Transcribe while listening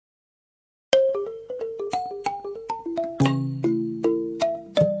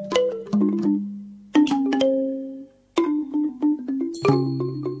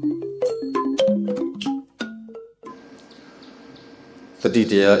တိ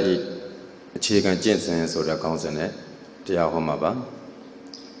တရားဤအခြေခံကျင့်စဉ်ဆိုတဲ့ခေါင်းစဉ်နဲ့တရားဟောမှာပါ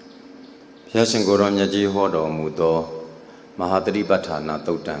ဘုရားရှင်ကိုယ်တော်မြတ်ကြီးဟောတော်မူသောမဟာတတိပဋ္ဌာနာ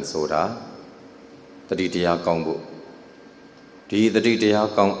သုတ်တံဆိုတာတတိတရားကောင်းဖို့ဒီတတိတရား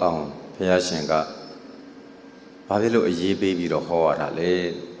ကောင်းအောင်ဘုရားရှင်ကဘာဖြစ်လို့အရေးပေးပြီးတော့ဟောရတာလဲ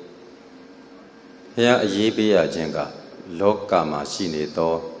ဘုရားအရေးပေးရခြင်းကလောကမှာရှိနေ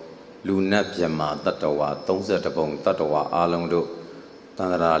သောလူနတ်မြမာတတ္တဝါ32ပုံတတ္တဝါအလုံးတို့တန္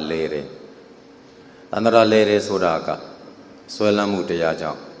တရာလဲတယ်တန္တရာလဲတယ်ဆိုတာကဆွဲလမ်းမှုတရား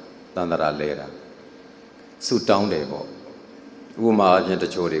ကြောင့်တန္တရာလဲတာဆုတောင်းတယ်ပေါ့ဥပမာအပြင်တ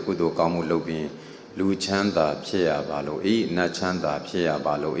ချို့တွေကုသိုလ်ကောင်းမှုလုပ်ပြီးလူချမ်းသာဖြစ်ရပါလို့နတ်ချမ်းသာဖြစ်ရ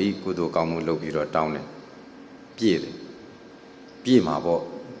ပါလို့ကုသိုလ်ကောင်းမှုလုပ်ပြီးတော့တောင်းတယ်ပြည့်တယ်ပြည့်မှာပေါ့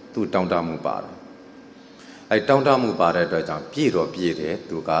သူတောင်းတမှုပါတယ်အဲတောင်းတမှုပါတဲ့အတွက်ကြောင့်ပြည့်တော့ပြည့်တယ်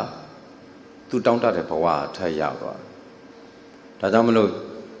သူတောင်းတတဲ့ဘဝထက်ရောက်သွားတယ်ဒါကြောင့်မလို့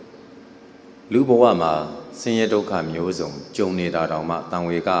လူဘဝမှာဆင်းရဲဒုက္ခမျိုးစုံကြုံနေတာတောင်မှတန်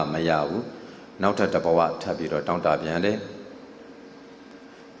ဝေကမရဘူးနောက်ထပ်တစ်ဘဝထပ်ပြီးတော့တောင်းတပြန်တယ်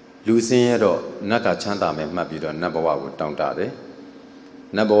လူဆင်းရဲတော့နတ်ကချမ်းသာမယ်မှတ်ပြီးတော့နတ်ဘဝကိုတောင်းတတယ်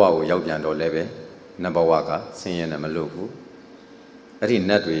နတ်ဘဝကိုရောက်ပြန်တော့လည်းပဲနတ်ဘဝကဆင်းရဲနဲ့မလွတ်ဘူးအဲ့ဒီ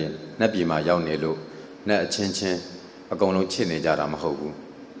နတ်တွေနတ်ပြည်မှာရောက်နေလို့နတ်အချင်းချင်းအကုန်လုံးချစ်နေကြတာမဟုတ်ဘူး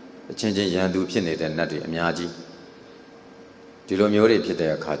အချင်းချင်းရန်သူဖြစ်နေတဲ့နတ်တွေအများကြီးဒီလိုမျိုးတွေဖြစ်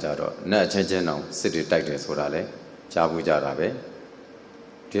တဲ့အခါကျတော့နတ်အချင်းချင်းအောင်စစ်တွေတိုက်တယ်ဆိုတာလဲကြားဘူးကြတာပဲ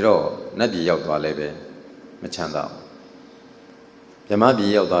ဒီတော့နတ်ပြည်ရောက်သွားလဲပဲမချမ်းသာဘူးဗြဟ္မပြ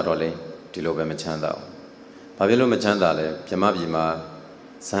ည်ရောက်သွားတော့လဲဒီလိုပဲမချမ်းသာဘူးဘာဖြစ်လို့မချမ်းသာလဲဗြဟ္မပြည်မှာ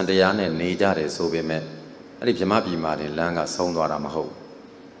စံတရားနဲ့နေကြတယ်ဆိုပေမဲ့အဲ့ဒီဗြဟ္မပြည်မှာလမ်းကဆုံးသွားတာမဟုတ်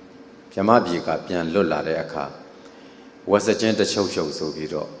ဗြဟ္မပြည်ကပြန်လွတ်လာတဲ့အခါဝက်စချင်းတချုပ်ချုပ်ဆိုပြီး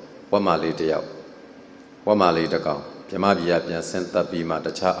တော့ဝက်မာလေးတယောက်ဝက်မာလေးတစ်ကောင်ဗြဟ္မပြည်ကပြန်ဆင်းသက်ပြီးမှတ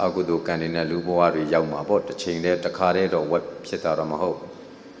ခြားအကုသိုလ်ကံတွေနဲ့လူဘဝတွေရောက်မှာပေါ့တစ်ချိန်တည်းတစ်ခါတည်းတော့ဝက်ဖြစ်တာတော့မဟုတ်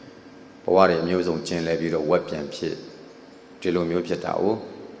ဘဝတွေအမျိုးစုံကျင်လဲပြီးတော့ဝက်ပြန်ဖြစ်ဒီလိုမျိုးဖြစ်တာ哦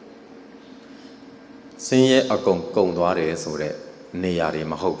ဆင်းရဲအကုန်ကုန်သွားတယ်ဆိုတဲ့နေရာတွေ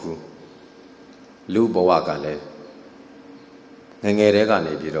မဟုတ်ဘူးလူဘဝကလည်းငယ်ငယ်တည်းက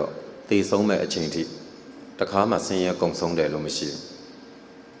နေပြီးတော့တည်ဆုံးမဲ့အချိန်ထိတခါမှဆင်းရဲကုန်ဆုံးတယ်လို့မရှိဘူး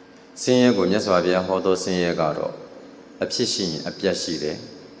ဆင်းရဲကိုမြတ်စွာဘုရားဟောသောဆင်းရဲကတော့အဖြစ်ရှိရင်အပြတ်ရှိတယ်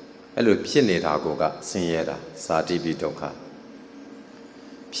အဲ့လိုဖြစ်နေတာကိုကဆင်းရဲတာဇာတိပိဒုက္ခ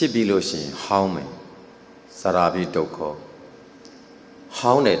ဖြစ်ပြီးလို့ရှိရင်ဟောင်းမယ်ဇရာပိဒုက္ခ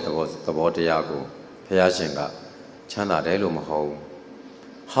ဟောင်းတဲ့သဘောတရားကိုဘုရားရှင်ကချမ်းသာတယ်လို့မဟုတ်ဘူး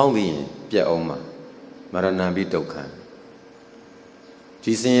ဟောင်းပြီးရင်ပြတ်အောင်မှာမရဏံပိဒုက္ခ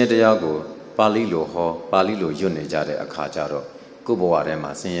ဒီဆင်းရဲတရားကိုပါဠိလိုဟောပါဠိလိုရွတ်နေကြတဲ့အခါကျတော့ကိုယ်ဘဝထဲ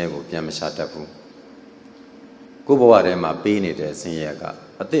မှာဆင်းရဲကိုပြန်မရှာတတ်ဘူးကိုယ်ဘဝထဲမှာပေးနေတဲ့ဆင်းရဲက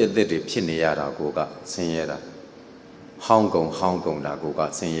အသစ်တွေဖြစ်နေရတာကိုကဆင်းရဲတာဟောင်းကုန်တာကိုက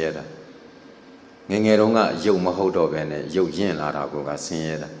ဆင်းရဲတာငယ်ငယ်တုန်းကရုပ်မဟုတ်တော့ဘဲနဲ့ရုပ်ရင့်လာတာကိုကဆင်း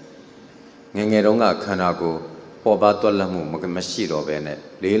ရဲတာငယ်ငယ်တုန်းကခန္ဓာကိုယ်ပေါ်ပါတွက်လက်မှုမရှိတော့ဘဲနဲ့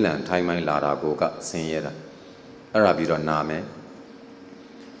လေးလံထိုင်းမိုင်းလာတာကိုကဆင်းရဲတာအဲ့ဒါပြီးတော့နာမယ်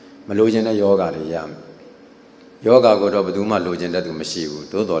မလိုချင်တဲ့ယောဂတွေရမယ်ယောဂကိုတော့ဘယ်သူမှလိုချင်တဲ့သူမရှိဘူး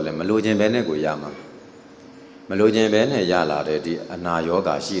သို့တော်လည်းမလိုချင်ဘဲနဲ့ကိုရမှာမလိုချင်ဘဲနဲ့ရလာတဲ့ဒီအနာယောဂ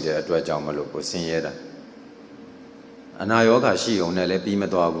ရှိတဲ့အတွက်ကြောင့်မလို့ကိုဆင်းရဲတာအနာယောဂရှိုံနဲ့လည်းပြီးမ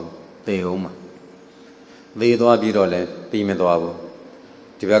သွားဘူးသေအောင်မှာသေသွားပြီးတော့လည်းပြီးမသွားဘူး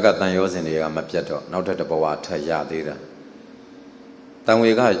ဒီဘက်ကတန်ရောစင်တွေကမပြတ်တော့နောက်ထပ်တစ်ဘဝထပ်ရသေးတာတန်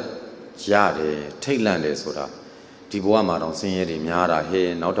ဝေကရတယ်ထိတ်လန့်တယ်ဆိုတာဒီဘဝမှာတော့ဆင်းရဲတွေများတာဟဲ့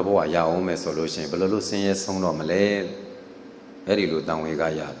နောက်တစ်ဘဝရအောင်မယ်ဆိုလို့ရှိရင်ဘယ်လိုလုပ်ဆင်းရဲဆုံးတော့မလဲအဲ့ဒီလိုတန်ဝေက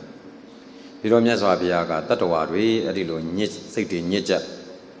ရတယ်ဒီတော့မြတ်စွာဘုရားကတတ္တဝါတွေအဲ့ဒီလိုညစ်စိတ်တွေညစ်ကြ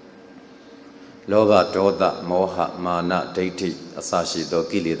လောဘဒေါသမောဟမာနဒိဋ္ဌိအစရှိသော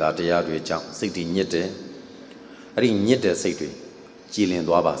ကိလေသာတရားတွေကြောင့်စိတ်တွေညစ်တယ်အဲ့ဒီညစ်တဲ့စိတ်တွေကြည်လင်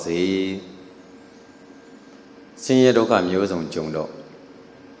သွားပါစေဆင်းရဲဒုက္ခမျိုးစုံကြုံတော့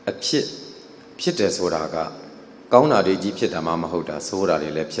အဖြစ်တယ်ဆိုတာကကောင်းတာတွေကြီးဖြစ်တာမှမဟုတ်တာဆိုးတာတွေ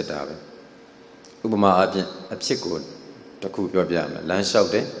လည်းဖြစ်တာပဲဥပမာအပြင်အဖြစ်ကိုတခုပြောပြမယ်လမ်းလျှောက်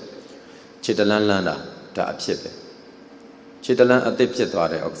တယ်ခြေတလန်းလန်းတာဒါအဖြစ်ပဲခြေတလန်းအသစ်ဖြစ်သွား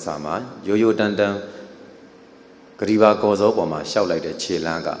တဲ့ဥစ္စာမှာရိုးရိုးတန်တန်ဂရီဘာကော်စောပေါ်မှာလျှောက်လိုက်တဲ့ခြေလ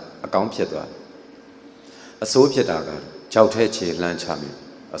န်းကအကောင်းဖြစ်သွားတယ်အဆိုးဖြစ်တာကကြောက်ထဲခြေလန်းချမိ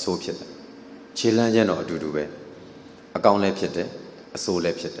အဆိုးဖြစ်တယ်ခြေလန်းခြင်းတော့အတူတူပဲအကောင်းလည်းဖြစ်တယ်အဆိုးလ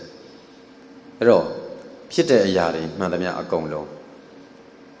ည်းဖြစ်တယ်အဲ့တော့ဖြစ်တဲ့အရာတွေမှန်သမျှအကုန်လုံး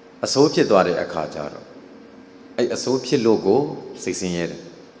အဆိုးဖြစ်သွားတဲ့အခါကျတော့အဲ့အဆိုးဖြစ်လို့ကိုစိတ်ဆင်းရဲတယ်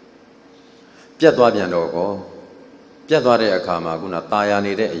ပြတ်သွားပြန်တော့ကော ပြတ်သွားတဲ့အခါမှာခုနตายရ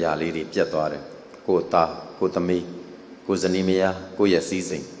နေတဲ့အရာလေးတွေပြတ်သွားတယ်ကိုယ်သားကိုယ်သမီးကိုယ်ဇနီးမယားကိုယ့်ရဲ့စည်း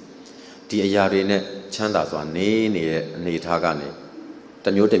စိမ်ဒီအရာတွေနဲ့ချမ်းသာစွာနေတဲ့အနေအထားကနေတ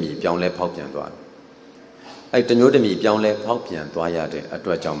မျိုးတမီပြောင်းလဲဖောက်ပြန်သွားတယ်အဲ့တမျိုးတမီပြောင်းလဲဖောက်ပြန်သွားရတဲ့အ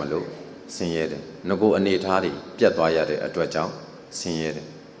တွက်ကြောင့်မလို့ဆင်းရဲတယ်ငကိုအနေအထားတွေပြတ်သွားရတဲ့အတွက်ကြောင့်ဆင်းရဲတယ်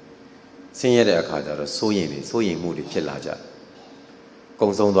ဆင်းရဲတဲ့အခါကျတော့စိုးရိမ်မှုတွေဖြစ်လာကြတယ်ကုံ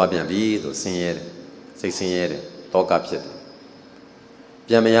ဆုံးသွားပြန်ပြီဆိုဆင်းရဲတယ်စိတ်ဆင်းရဲတယ်တောကဖြစ်တယ်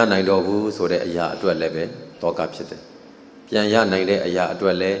ပြန်မရနိုင်တော့ဘူးဆိုတဲ့အရာအတွက်လည်းပဲတောကဖြစ်တယ်ပြန်ရနိုင်တဲ့အရာအတွ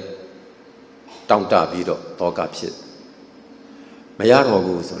က်လည်းတောင့်တပြီးတော့တောကဖြစ်မရတော့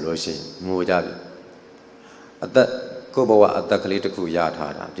ဘူးဆိုလို့ရှိရင်ငိုကြပြီအသက်ကိုယ့်ဘဝအသက်ကလေးတစ်ခုရ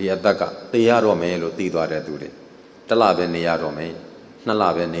ထားတာဒီအသက်ကသေရတော့မယ်လို့သိသွားတဲ့သူတွေတစ်လပဲနေရတော့မယ်နှစ်လ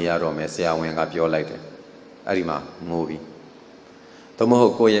ပဲနေရတော့မယ်ဆရာဝန်ကပြောလိုက်တယ်အဲ့ဒီမှာငိုပြီးသို့မဟု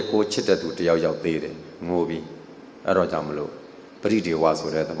တ်ကိုယ့်ရဲ့ကိုချစ်တဲ့သူတယောက်ယောက်သေးတယ်ငိုပြီးအဲ့တော့ကြောင့်မလို့ပရိဒေဝဆို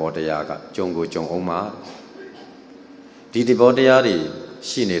တဲ့သဘောတရားကကြုံကိုကြုံအောင်မှာဒီသဘောတရားတွေ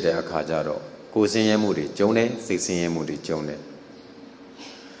ရှိနေတဲ့အခါကျတော့ကိုယ်ဆင်းရဲမှုတွေကြုံတယ်စိတ်ဆင်းရဲမှုတွေကြုံတယ်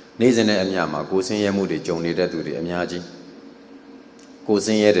နေ့စဉ်နဲ့အမျှမှာကိုယ်ဆင်းရဲမှုတွေကြုံနေတဲ့သူတွေအများကြီးကိုယ်ဆ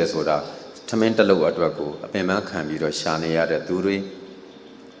င်းရဲတယ်ဆိုတာထမင်းတစ်လုံးအတွက်ကိုအပင်ပန်းခံပြီးတော့ရှာနေရတဲ့သူတွေ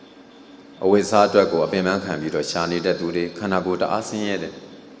အဝိဇ္ဇာအတွက်ကိုအပင်ပန်းခံပြီးတော့ရှာနေတဲ့သူတွေခန္ဓာကိုယ်တအားဆင်းရဲတယ်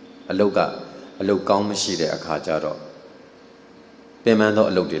အလုတ်ကောင်းမရှိတဲ့အခါကျတော့ပင်ပန်းသော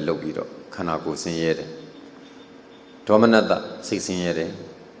အလုတ်တွေလုပ်ပြီးတော့ခန္ဓာကိုယ်ဆင်းရဲတယ်ဒေါမနတစိတ်ဆင်းရဲတယ်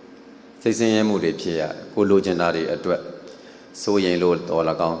စိတ်ဆင်းရဲမှုတွေဖြစ်ရကိုလိုချင်တာတွေအတွက်စိုးရိမ်လို့တော်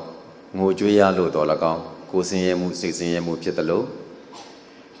၎င်းငိုကြွေးရလို့တော်၎င်းကိုဆင်းရဲမှုစိတ်ဆင်းရဲမှုဖြစ်တယ်လို့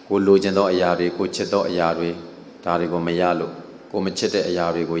ကိုလိုချင်သောအရာတွေကိုချစ်သောအရာတွေဒါတွေကိုမရလို့ကိုမချစ်တဲ့အရာ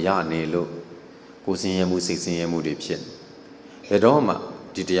တွေကိုရနေလို့ကိုဆင်းရဲမှုစိတ်ဆင်းရဲမှုတွေဖြစ်ဘယ်တော့မှ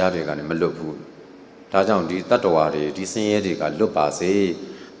ဒီတရားတွေကနေမလွတ်ဘူးဒါကြောင့်ဒီတတ္တဝါတွေဒီဆင်းရဲတွေကလွတ်ပါစေ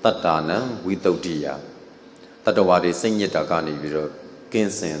တတ္တာနံဝိတုဒ္ဓိယတတ္တဝါတွေစိတ်ညစ်တာကနေပြီးတော့က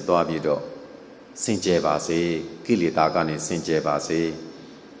င်းစင်သွားပြီးတော့စင်ကြယ်ပါစေကိလေသာကနေစင်ကြယ်ပါစေ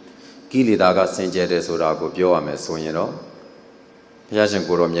ကိလေသာကစင်ကြယ်တယ်ဆိုတာကိုပြောရမယ်ဆိုရင်တော့ဘုရားရှင်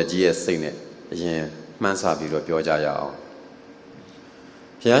ကိုယ်တော်မြတ်ကြီးရဲ့စိတ်နဲ့အရင်မှန်းဆပြီးတော့ပြောကြရအောင်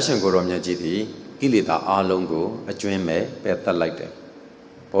ဘုရားရှင်ကိုယ်တော်မြတ်ကြီးသည်ကိလေသာအလုံးကိုအကျွင်းမဲ့ပယ်တတ်လိုက်တယ်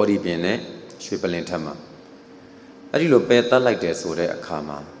ဘောဓိပင်နဲ့ရွှေပလင်ထက်မှာအဲ့ဒီလိုပယ်တတ်လိုက်တယ်ဆိုတဲ့အခါ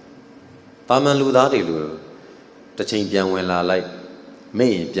မှာတာမန်လူသားတွေလိုတစ်ချိန်ပြန်ဝင်လာလိုက်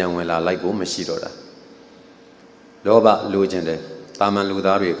မေ့ရင်ပြန်ဝင်လာလိုက်ကိုမရှိတော့တာလောဘလိုချင်တယ်တာမန်လူ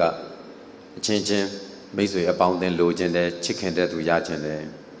သားတွေကအချင်းချင်းမိတ်ဆွေအပေါင်းအသင်းလိုချင်တယ်ချစ်ခင်တဲ့သူရချင်တယ်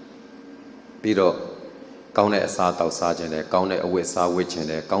ပြီးတော့ကောင်းတဲ့အစားတောက်စားချင်တယ်ကောင်းတဲ့အဝတ်စားဝတ်ချင်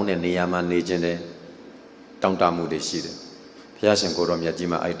တယ်ကောင်းတဲ့နေရာမှာနေချင်တယ်တောင့်တမှုတွေရှိတယ်ဘုရားရှင်ကိုယ်တော်မြတ်ကြီး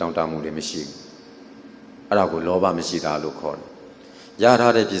မှာအဲ့တောင့်တမှုတွေမရှိဘူးအဲ့ဒါကိုလောဘမရှိတာလို့ခေါ်တယ်ရ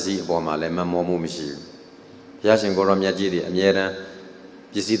ထားတဲ့ပစ္စည်းအပေါ်မှာလည်းမမောမှုမရှိဘူးဘုရားရှင်ကိုယ်တော်မြတ်ကြီးတွေအမြဲတမ်း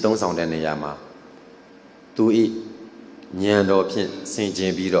ပစ္စည်းသုံးဆောင်တဲ့နေရာမှာသူဤဉာဏ်တော်ဖြင့်ဆင်ခြ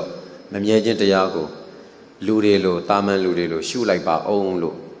င်ပြီးတော့မမြဲခြင်းတရားကိုလူတွေလိုတာမန်လူတွေလိုရှုလိုက်ပါအောင်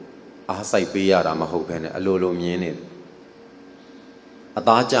လို့အားစိုက်ပေးရတာမဟုတ်ဘဲနဲ့အလိုလိုမြင်နေတယ်အ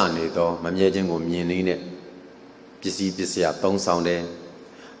သားကျနေသောမမြဲခြင်းကိုမြင်နေတဲ့ပစ္စည်းသုံးဆောင်တယ်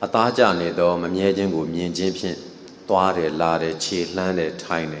အသားကျနေသောမမြဲခြင်းကိုမြင်ခြင်းဖြင့်သွားတယ်လာတယ်ခြေလှမ်းတယ်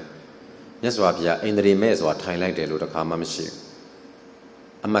ထိုင်တယ်မြတ်စွာဘုရားအိန္ဒြေမဲ့စွာထိုင်လိုက်တယ်လို့တခါမှမရှိဘူး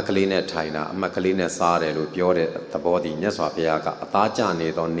အမတ်ကလေးနဲ့ထိုင်တာအမတ်ကလေးနဲ့စားတယ်လို့ပြောတဲ့သဘောတည်းမြတ်စွာဘုရားကအသားကျနေ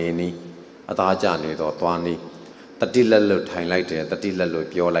သောနေနီးအသားကျနေသောသွားနီးတတိလက်လွတ်ထိုင်လိုက်တယ်တတိလက်လွတ်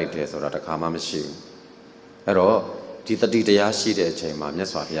ပြောလိုက်တယ်ဆိုတာတခါမှမရှိဘူးအဲ့တော့ဒီတတိတရားရှိတဲ့အချိန်မှာမြတ်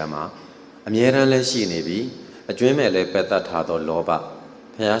စွာဘုရားမှာအမြဲတမ်းလည်းရှိနေပြီအကျွင်းမဲ့လည်းပယ်တတ်ထားသောလောဘဘု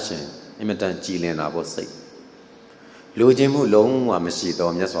ရားရှင်အင်မတန်ကြည်လင်တာဖို့စိတ်လိုချင်မှုလုံးဝမရှိသော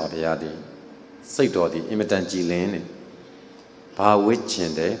မြတ်စွာဘုရားသည်စိတ်တော်သည်အင်မတန်ကြည်လင်နေဘာဝစ်ချ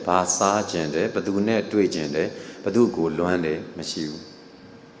င်တယ်ဘာစားချင်တယ်ဘသူနဲ့တွေ့ချင်တယ်ဘသူကိုလွမ်းတယ်မရှိဘူး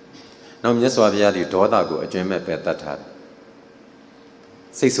နောက်မြတ်စွာဘုရားဒီဒေါသကိုအကျွမ်းမဲ့ပဲတတ်ထားတယ်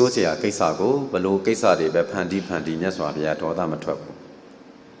စိတ်ဆိုးစရာကိစ္စကိုဘလို့ကိစ္စတွေပဲဖန်တီးမြတ်စွာဘုရားဒေါသမထွက်ဘူး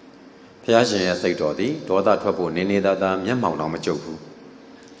ဘုရားရှင်ရဲ့စိတ်တော်သည်ဒေါသထွက်ဖို့နေသာသာမျက်မှောင်တော့မကြုတ်ဘူး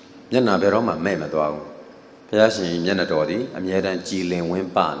မျက်နှာဘယ်တော့မှမဲ့မသွားဘူးဘုရားရှင်မျက်နှာတော်သည်အမြဲတမ်းကြည်လင်ဝင်း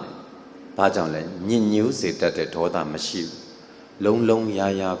ပနေဘာကြောင့်လဲညဉ့်ညူးစေတတ်တဲ့ဒေါသမရှိဘူးလုံးရာ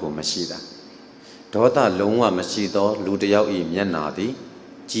ရာကိုမရှိတာဒေါသလုံးဝမရှိသောလူတစ်ယောက်၏မျက်နှာသည်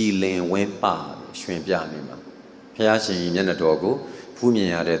ကြည်လင်ဝင်းပရွှင်ပြနေမှာဘုရားရှင်၏မျက်နှာတော်ကိုဖူးမြင်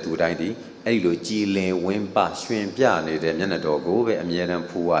ရတဲ့သူတိုင်းသည်အဲ့ဒီလိုကြည်လင်ဝင်းပရွှင်ပြနေတဲ့မျက်နှာတော်ကိုပဲအမြဲတမ်း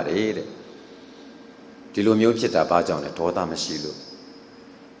ဖူးရတယ်တဲ့ဒီလိုမျိုးဖြစ်တာဘာကြောင့်လဲဒေါသမရှိလို့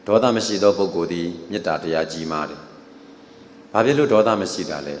ဒေါသမရှိသောပုဂ္ဂိုလ်သည်မေတ္တာတရားကြီးမားတယ် ဘာဖြစ်လို့ဒေါသမရှိ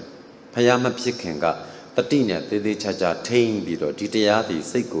တာလဲဖယားမဖြစ်ခင်ကတတိနဲ့သေးသေးချာချာထိမ့်ပြီးတော့ဒီတရားသည်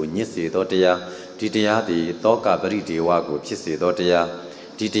စိတ်ကိုညစ်စေသောတရားဒီတရားသည်တောကပရိဒေဝကိုဖြစ်စေသောတရား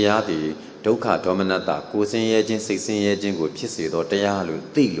ဒီတရားသည်ဒုက္ခဒေါမနတကိုယ်ဆင်းရဲခြင်းစိတ်ဆင်းရဲခြင်းကိုဖြစ်စေသောတရားလို့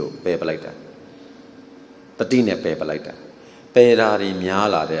သိလို့ပယ်ပလိုက်တာတတိနဲ့ပယ်ပလိုက်တာပယ်ဓာတွေများ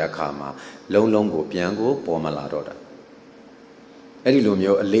လာတဲ့အခါမှာလုံးလုံးကိုပြန်ကိုပေါ်မလာတော့တာအဲ့ဒီလို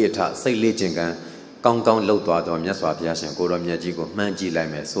မျိုးအလေးအထစိတ်လေးခြင်းကံကောင်းကောင်းလှုပ်သွားသောမြတ်စွာဘုရားရှင်ကိုတော်မြတ်ကြီးကိုမှန်းကြည့်လို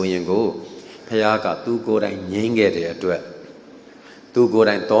က်မယ်ဆိုရင်ကိုဘုရားကသူကိုယ်တိုင်ငြိမ်းခဲ့တဲ့အတွက်သူကိုယ်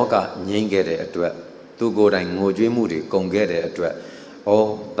တိုင်တောကငြိမ်းခဲ့တဲ့အတွက်သူကိုယ်တိုင်ငိုကြွေးမှုတွေကုန်ခဲ့တဲ့အတွက်ဩ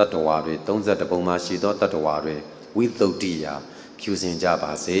တတ္တဝါတွေ32ပုံမှရှိသောတတ္တဝါတွေဝိသုဒ္ဓိယာဖြူစင်ကြ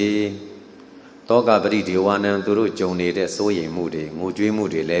ပါစေတောကပရိဒေဝနံသူတို့ကြုံနေတဲ့စိုးရိမ်မှုတွေငိုကြွေးမှု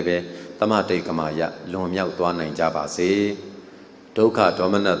တွေလည်းပဲတမတိတ်ကမာယလွန်မြောက်သွားနိုင်ကြပါစေဒုက္ခဒေါ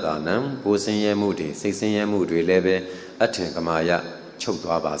မနတာနံကိုယ်ဆင်းရဲမှုတွေစိတ်ဆင်းရဲမှုတွေလည်းပဲအထင်ကမာယချုပ်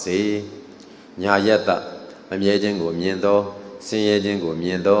သွားပါစေညာယတ္တမမြဲခြင်းကိုမြင်သောဆင်းရဲခြင်းကိုမြ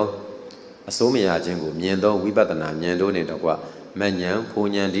င်သောအစိုးမရခြင်းကိုမြင်သောဝိပဿနာဉာဏ်တို့နဲ့တကွမဉ္ဇဉ်ဖူ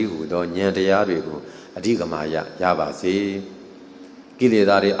ဉဏ်ဒီဟုသောဉာဏ်တရားတွေကိုအဓိကမာယရပါစေကိလေ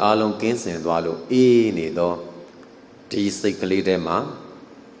သာတွေအလုံးကင်းစင်သွားလို့အေးနေသောဒီစိတ်ကလေးထဲမှာ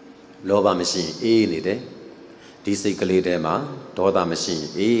လောဘမရှိရင်အေးနေတယ်ဒီစိတ်ကလေးထဲမှာဒေါသမရှိရင်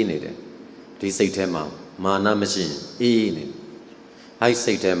အေးနေတယ်ဒီစိတ်ထဲမှာမာနမရှိရင်အေးနေတယ်အဲ့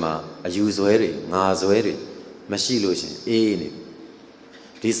စိတ်ထဲမှာအယူဇွဲတွေငါဇွဲတွေမရှိလို့ရှင်အေးနေ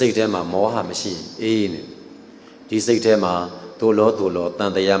ဒီစိတ်ထဲမှာမောဟမရှိရင်အေးနေဒီစိတ်ထဲမှာသို့လောတ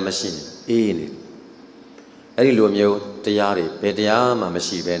န်တရားမရှိရင်အေးနေအဲ့ဒီလိုမျိုးတရားတွေဘယ်တရားမှမ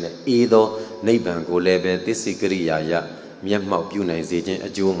ရှိဘဲနဲ့အေးသောနိဗ္ဗာန်ကိုလည်းပဲသစ္စိကရိယာယမျက်မှောက်ပြုနိုင်စေခြင်းအ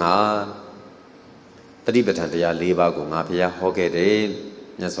ကျိုးငါတတိပဋ္ဌာန်တရား၄ပါးကိုငါဘုရားဟောခဲ့တယ်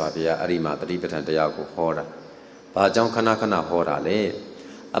မြတ်စွာဘုရားအဲ့ဒီမှာတတိပဋ္ဌာန်တရားကိုဟောတာဘာကြောင့်ခဏခဏဟောတာလဲ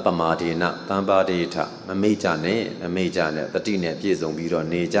အပမာဒေနတံပါဒေထမမေ့ကြနဲ့တတိနဲ့ပြည့်စုံပြီးတော့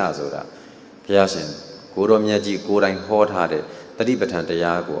နေကြဆိုတာဘုရားရှင်ကိုတော်မြတ်ကြီးကိုယ်တိုင်ဟောထားတဲ့တတိပဋ္ဌာန်တ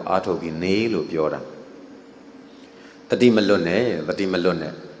ရားကိုအားထုတ်ပြီးနေလို့ပြောတာတတိမလွတ်နဲ့တတိ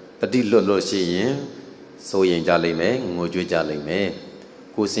လွတ်လို့ရှိရင်စိုးရင်ကြလိမ့်မယ်ငိုကြွေးကြလိမ့်မယ်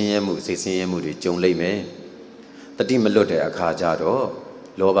ကိုယ်ဆင်းရဲမှုစိတ်ဆင်းရဲမှုတွေကြုံလိမ့်မယ်တတိမလွတ်တဲ့အခါကျတော့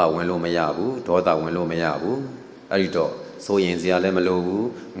လောဘဝင်လို့မရဘူးဒေါသဝင်လို့မရဘူးအဲ့ဒီတော့စိုးရင်စရာလည်းမလိုဘူး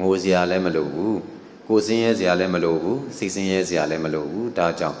ငိုစရာလည်းမလိုဘူးကိုယ်ဆင်းရဲစရာလည်းမလိုဘူးစိတ်ဆင်းရဲစရာလည်းမလိုဘူးဒါ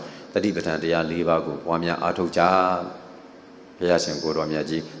ကြောင့်တတိပဋ္ဌာန်တရား၄ပါးကိုပွားများအားထုတ်ကြဘုရားရှင်ကိုတော်မြတ်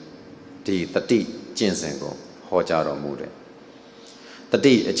ကြီးဒီတတိကျင့်စဉ်ကိုဟောကြားတော်မူတယ်တ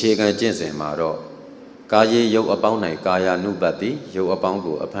တိအခြေခံကျင့်စဉ်မှာတော့ကာယေယုတ်အပေါင်း၌ကာယ ानु ပတ္တိယုတ်အပေါင်း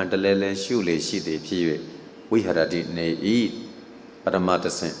ကိုအဖန်တလဲလဲရှုလေရှိသည်ဖြစ်၍ဝိဟရတိနေဤပရမတ္တ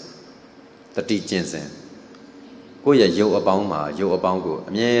ဆင့်တတိကျင့်စဉ်ကိုယ့်ရဲ့ယုတ်အပေါင်းမှာယုတ်အပေါင်းကို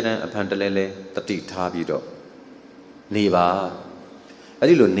အမြဲတမ်းအဖန်တလဲလဲတတိထားပြီးတော့နေပါအဲ့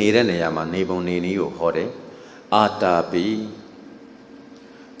ဒီလိုနေတဲ့နေရာမှာနေပုံနေနည်းကိုဟောတယ်အာတာပိ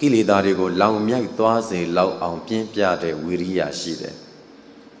ကိလေသာတွေကိုလောင်မြိုက်သွားစေလောက်အောင်ပြင်းပြတဲ့ဝိရိယရှိတယ်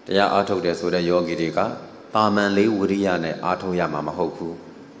တရားအားထုတ်တယ်ဆိုတဲ့ယောဂီတွေကတာမန်လေးဝိရိယနဲ့အားထုတ်ရမှာမဟုတ်ဘူး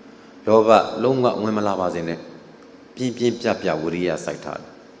လောဘလုံးဝဝင်မလာပါစေနဲ့ပြင်းပြဝိရိယစိုက်ထားတ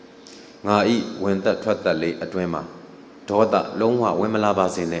ယ်ငါဤဝင်သက်ထွက်သက်လေးအတွင်းမှာဒေါသလုံးဝဝင်မလာပါ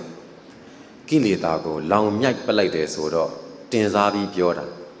စေနဲ့ကိလေသာကိုလောင်မြိုက်ပလိုက်တယ်ဆိုတော့တင်စားပြီးပြောတာ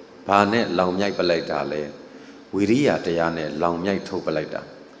ဘာနဲ့လောင်မြိုက်ပလိုက်တာလဲဝိရိယတရားနဲ့လောင်မြိုက်ထုတ်ပလိုက်တာ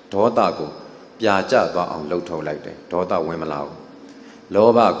ဒေါသကိုပြာကျသွားအောင်လှုပ်ထုတ်လိုက်တယ်ဒေါသဝင်မလာဘူးလော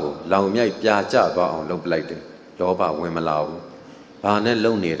ဘကိုလောင်မြိုက်ပြာကျသွားအောင်လှုပ်ပလိုက်တယ်လောဘဝင်မလာဘူးဘာနဲ့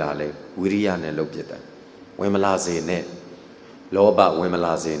လုံနေတာလဲဝိရိယနဲ့လှုပ်ပြစ်တယ်ဝင်မလာစေနဲ့လောဘဝင်မ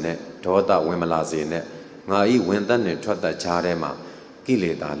လာစေနဲ့ဒေါသဝင်မလာစေနဲ့ငါဤဝင်သက်နဲ့ထွက်သက်ခြားထဲမှာကိ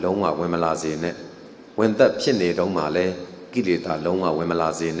လေသာလုံးဝဝင်မလာစေနဲ့ဝင်သက်ဖြစ်နေတုန်းမှာလဲကိလေသာလုံးဝဝင်မလာ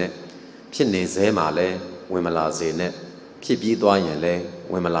စေနဲ့ဖြစ်နေစဲမှာလဲဝင်မလာစေနဲ့ဖြစ်ပြီးသွားရင်လဲ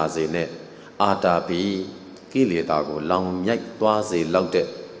ဝင်မလာစေနဲ့အာတာပိကိလေသာကိုလောင်မြိုက်သွားစေလောက်တဲ့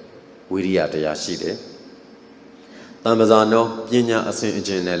ဝိရိယတရားရှိတယ်တမ္ပဇာနောပညာအစဉ်အ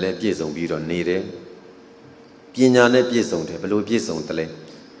ကျဉ်နဲ့လည်းပြည့်စုံပြီးတော့နေတယ်ပညာနဲ့ပြည့်စုံတယ်ဘလို့ပြည့်စုံတယ်လဲ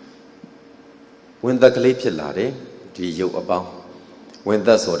ဝင်သက်ကလေးဖြစ်လာတယ်ဒီရုပ်အပေါင်းဝင်သ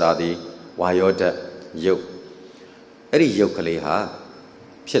က်ဆိုတာဒီဝါယောဓာတ်ရုပ်အဲ့ဒီရုပ်ကလေးဟာ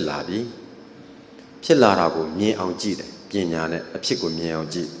ဖြစ်လာပြီဖြစ်လာတာကိုမြင်အောင်ကြည့်တယ်ပညာနဲ့အဖြစ်ကိုမြင်အောင်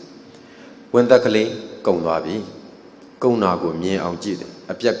ကြည့်ဝင်သက်ကလေးကုန်သွားပြီကုန်တာကိုမြင်အောင်ကြည့်တယ်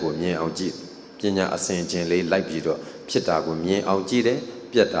အပြက်ကိုမြင်အောင်ကြည့်ပညာအစဉ်ချင်းလေးလိုက်ပြီးတော့ဖြစ်တာကိုမြင်အောင်ကြည့်တယ်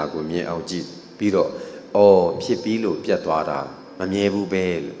ပြက်တာကိုမြင်အောင်ကြည့်ပြီးတော့အော်ဖြစ်ပြီးလို့ပြက်သွားတာမမြဲဘူးပဲ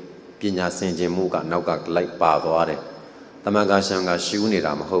လို့ပညာဆင်ခြင်မှုကနောက်ကလိုက်ပါသွားတယ် တမန်ကရှံကရှူးနေ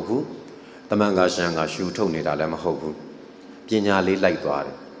တာမဟုတ်ဘူးတမန်ကရှံကရှူးထုတ်နေတာလည်းမဟုတ်ဘူးပညာလေးလိုက်သွားတ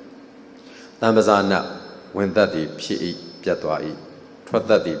ယ်တံပဇာနဝင်သက်သည်ဖြစ်၏ပြတ်သွား၏ထွက်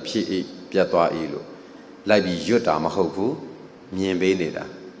သက်သည်ဖြစ်၏ပြတ်သွား၏လို့လိုက်ပြီးရွတ်တာမဟုတ်ဘူးမြင်ပေးနေတာ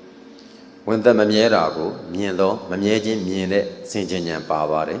ဝင်သက်မမြဲတာကိုမြင်တော့မမြဲခြင်းမြင်တဲ့စင်ကြင်ဉာဏ်ပါ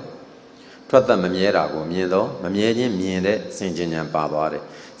ပါတယ်ထွက်သက်မမြဲတာကိုမြင်တော့မမြဲခြင်းမြင်တဲ့စင်ကြင်ဉာဏ်ပါသွားတယ်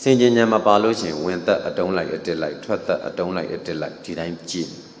စင်ကြင်ဉာဏ်မပါလို့ရှိရင်ဝင်သက်အတုံးလိုက်အတစ်လိုက်ထွက်သက်အတုံးလိုက်အတစ်လိုက်ဒီတိုင်းကြ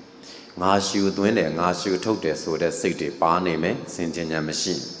ည့်ငါရှူသွင်းတယ်ငါရှူထုတ်တယ်ဆိုတဲ့စိတ်တွေပါနေမယ်စင်ကြင်ဉာဏ်မ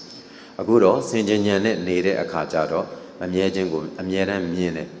ရှိအခုတော့စင်ကြင်ဉာဏ်နဲ့နေတဲ့အခါကျတော့မမြဲခြင်းကိုအမြဲတမ်းမြ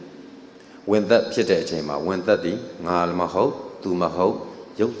င်တယ်ဝင်သက်ဖြစ်တဲ့အချိန်မှာဝင်သက်သည်ငါမဟုတ်သူမဟုတ်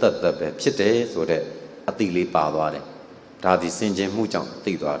ရုပ်သက်သက်ပဲဖြစ်တယ်ဆိုတဲ့အတိလေးပါသွားတယ်ဒါသည်စင်ကြင်မှုကြောင့်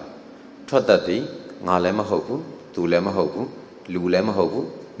သိသွားတယ်ထွက်သက်သည်ငါလည်းမဟုတ်ဘူးသူလည်းမဟုတ်ဘူးလူလည်းမဟုတ်ဘူး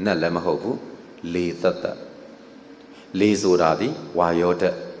နတ်လည်းမဟုတ်ဘူးလေသက်သက်လေဆိုတာသည်ဝါယောဓာ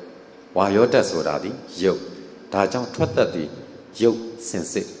တ်ဝါယောဓာတ်ဆိုတာသည်ရုပ်ဒါကြောင့်ထွက်သက်သည်ရုပ်စင်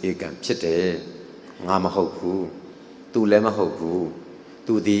စစ်ဧကံဖြစ်တယ်ငါမဟုတ်ဘူးသူလည်းမဟုတ်ဘူး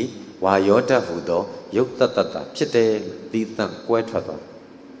သူသည်ဝါယောဓာတ်ဟူသောရုပ်သက်သက်တာဖြစ်တယ်ဒီတန်ကွဲထွက်သွား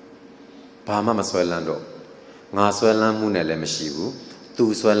ဘာမှမဆွဲလန်းတော့ငါဆွဲလန်းမှုနဲ့လည်းမရှိဘူးသူ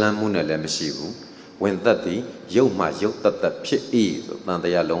ဆွဲလန်းမှုနဲ့လည်းမရှိဘူးဝင်သက်သည်ရုပ်မှရုပ်သက်သက်ဖြစ်၏ဆိုတန်တ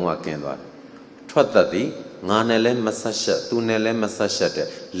ရားလုံးဝကင်းသွားတယ်ထွက်သက်သည်ငါနဲ့လည်းမဆက်ရှက်သူနဲ့လည်းမဆက်ရှက်တဲ့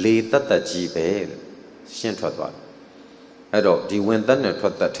လေသက်သက်ကြီးပဲရှင်းထွက်သွားတယ်အဲ့တော့ဒီဝင်သက်နဲ့ထွ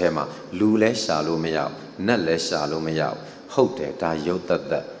က်သက်ထဲမှာလူလည်းရှာလို့မရဘူးနတ်လည်းရှာလို့မရဘူးဟုတ်တယ်ဒါရုပ်သက်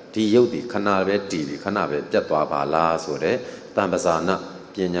သက်ဒီရုပ်ဒီခဏပဲတည်ပြီးခဏပဲပြတ်သွားပါလားဆိုတဲ့တံပဇာန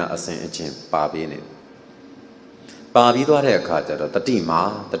ပညာအစဉ်အချင်းပါပေးနေပါပြီးသွားတဲ့အခါကျတော့တတိမှာ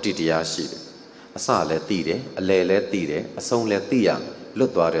တတိတရားရှိတယ်အစလည်းသိတယ်အလယ်လည်းသိတယ်အဆုံးလည်းသိရလွ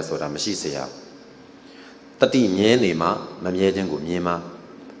တ်သွားတယ်ဆိုတာမရှိစေရတတိမြဲနေမှမမြဲခြင်းကိုမြင်မှ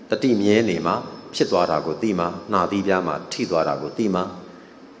တတိမြဲနေမှဖြစ်သွားတာကိုသိမှနှာသီးပြားမှာထိသွားတာကိုသိမှ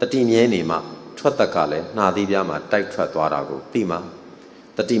တတိမြဲနေမှထွက်သက်ကလည်းနှာသီးပြားမှာတိုက်ထွက်သွားတာကိုသိမှ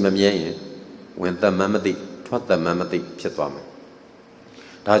တတိမမြဲရင်ဝင်သက်မှမသိထွက်သက်မှမသိဖြစ်သွားမယ်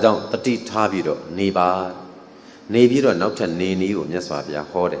ဒါကြောင့်တတိထားပြီးတော့နေပါနေပြီးတော့နောက်ထပ်နေနည်းကိုမြတ်စွာဘုရား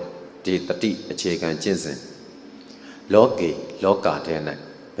ဟောတယ်ဒီတတိအခြေခံကျင့်စဉ်လောကေလောကထဲ၌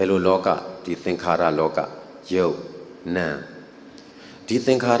ဘယ်လိုလောကဒီသင်္ခါရလောကယုတ်နံဒီသ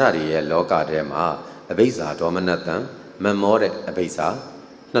င်္ခါရတွေရဲ့လောကထဲမှာအဘိဇ္ဇာဒေါမနတံမမောတဲ့အဘိဇ္ဇာ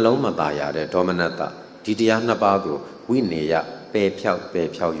နှလုံးမသားရတဲ့ဒေါမနတဒီတရားနှစ်ပါးကိုဝိနေယပယ်ဖြောက်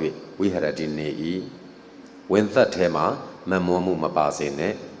၍ဝိဟရတိနေ၏ဝင်သက်ထဲမှာမမောမှုမပါစေ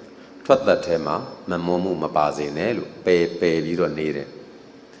နဲ့ထွက်သက်ထဲမှာမမောမှုမပါစေနဲ့လို့ပယ်ပြီးတော့နေတယ်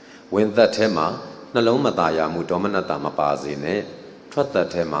ဝင်သက်ထဲမှာနှလုံးမသားရမှုဒေါမနတမပါစေနဲ့ထွက်သက်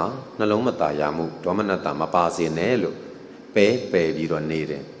ထဲမှာနှလုံးမသားရမှုဒေါမနတမပါစေနဲ့လို့ပယ်ပြီးတော့နေ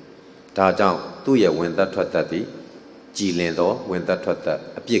တယ်ဒါကြောင့်သူ့ရဲ့ဝင်သက်ထွက်သက်သည်ကြည်လင်သောဝင်သက်ထွက်သက်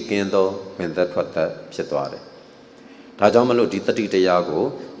အပြစ်ကင်းသောဝင်သက်ထွက်သက်ဖြစ်သွားတယ်ဒါကြောင့်မလို့ဒီတတိတရားကို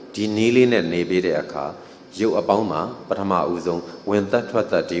ဒီနည်းလေးနဲ့နေပေးတဲ့အခါရုပ်အပေါင်းမှာပထမဦးဆုံးဝင်သက်ထွက်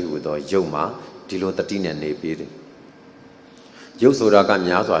သက်တည်းဟူသောရုပ်မှာဒီလိုတတိနဲ့နေပေးတယ်ရုပ်ဆိုတာက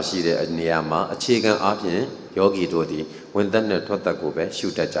များစွာရှိတဲ့နေရာမှာအခြေခံအားဖြင့်ယောဂီတို့သည်ဝင်သက်နဲ့ထွက်သက်ကိုပဲရှု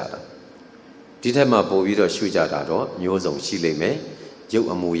တတ်ကြတာဒီထက်မှပိုပြီးတော့ရှုကြတာတော့မျိုးစုံရှိလိမ့်မယ်ရုပ်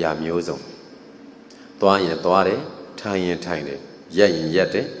အမူအရာမျိုးစုံသွားရင်သွားတယ်ထိုင်ရင်ထိုင်တယ်ရက်ရင်ရက်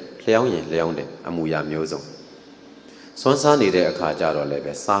တယ်လျှောင်းရင်လျှောင်းတယ်အမူအရာမျိုးစုံစွမ်းစားနေတဲ့အခါကျတော့လည်း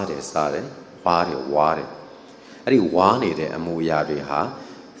ပဲစားတယ်ဝါတယ်ဝါတယ်အဲ့ဒီဝါနေတဲ့အမူအရာတွေဟာ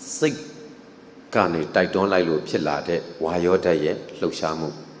စိတ်ကနေတိုက်တွန်းလိုက်လို့ဖြစ်လာတဲ့ဝါယောဓာတ်ရဲ့လှုပ်ရှားမှု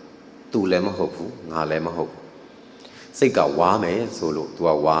သူလည်းမဟုတ်ဘူးငါလည်းမဟုတ်ဘူးစိတ်ကဝါမယ်ဆိုလို့ तू က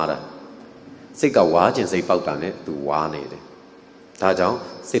ဝါတာစိတ်ကဝါခြင်းစိတ်ပေါက်တာနဲ့ तू ဝါနေတယ်ဒါကြောင့်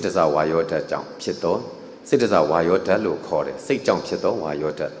စိတ်တစဝါယောဓာတ်ကြောင့်ဖြစ်တော့စိတ်တစဝါယောဓာတ်လို့ခေါ်တယ်စိတ်ကြောင့်ဖြစ်တော့ဝါ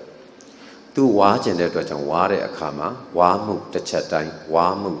ယောဓာတ်သူဝါခြင်းတဲ့အတွက်ကြောင့်ဝါတဲ့အခါမှာဝါမှုတစ်ချက်တိုင်းဝါ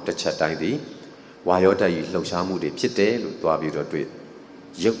မှုတစ်ချက်တိုင်းသည်ဝါယောဓာတ်ကြီးလှုပ်ရှားမှုတွေဖြစ်တယ်လို့တွားပြီးတော့တွေ့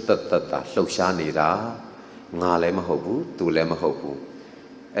ရုပ်တတတာလှုပ်ရှားနေတာငါလည်းမဟုတ်ဘူးသူလည်းမဟုတ်ဘူး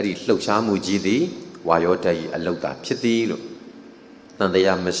အဲ့ဒီလှုပ်ရှားမှုကြီးသည်ဝါယောဓာတ်ကြီးအလုတ်တာဖြစ်သည်လို့တန်တ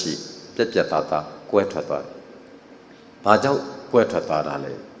ရားမရှိပြက်သားသားကွဲထွက်သွားတယ်။ဘာကြောင့်ကွဲထွက်သွားတာ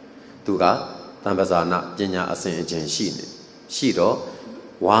လဲသူကတံပဇာနာပညာအစဉ်အချင်းရှိတော့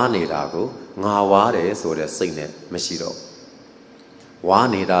ဝါနေတာကိုငါဝါတယ်ဆိုတဲ့စိတ်နဲ့မရှိတော့ဝါ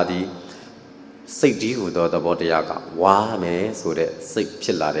နေတာဒီစိတ်ဒီဟူသောသဘောတရားကဝါမယ်ဆိုတဲ့စိတ်ဖြ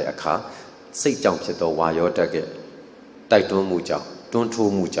စ်လာတဲ့အခါစိတ်ကြောင့်ဖြစ်သောဝါယောဓာတ်ကတိုက်တွန်းမှုကြောင့်တွန်း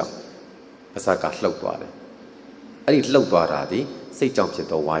ထိုးမှုကြောင့်ပါးစပ်ကလှုပ်သွားတယ်အဲ့ဒီလှုပ်သွားတာဒီစိတ်ကြောင့်ဖြစ်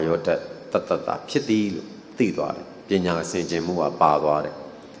သောဝါယောဓာတ်တတတာဖြစ်သည်လို့သိသွားတယ်ပ ညာဆင်ခြင်မှုကပါသွားတယ်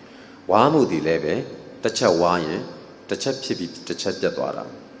ဝါမှုဒီလည်းပဲတစ်ချက်ဝါရင်တစ်ချက်ဖြစ်ပြီးတစ်ချက်ပြတ်သွားတာ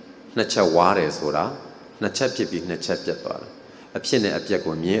နှစ်ချက်ဝါတယ်ဆိုတာနှစ်ချက်ဖြစ်ပြီးနှစ်ချက်ပြတ်သွားတာအဖြစ်နဲ့အပြက်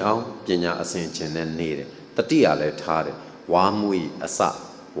ကိုမြင်အောင်ပညာအဆင်ခြင်နဲ့နေတယ်တတိယလည်းထားတယ်ဝါမှုဤအစ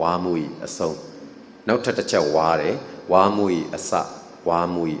ဝါမှုဤအဆုံးနောက်ထပ်တစ်ချက်ဝါတယ်ဝါမှုဤအစဝါ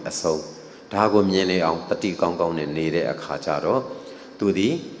မှုဤအဆုံးဒါကိုမြင်နေအောင်တတိကောင်းကောင်းနဲ့နေတဲ့အခါကျတော့သူဒီ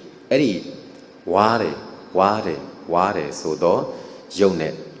အဲ့ဒီဝါတယ်ဆိုတော့ယုံ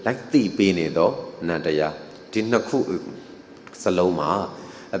နဲ့လိုက်သိပေးနေတော့နန္တရားဒီနှစ်ခုစလုံးမှာ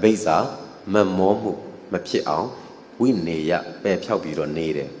အဘိဇ္ဇာမမောမှုမဖြစ်အောင်ဝိနေယပယ်ဖြောက်ပြီးတော့နေ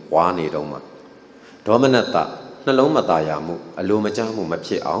တယ်ဝါနေတော့မှဒေါမနတနှလုံးမသားရမှုအလိုမကျမှုမ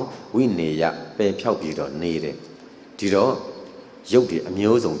ဖြစ်အောင်ဝိနေယပယ်ဖြောက်ပြီးတော့နေတယ်ဒီတော့ရုပ်တွေအ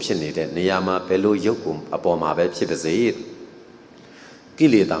မျိုးစုံဖြစ်နေတဲ့နေရာမှာဘယ်လိုရုပ်ကိုအပေါ်မှာပဲဖြစ်ပါစေကိ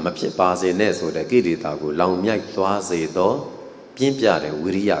လေသာမဖြစ်ပါစေနဲ့ဆိုတဲ့ကိလေသာကိုလောင်မြိုက်သွားစေတော့ပြင်းပြတဲ့ဝိ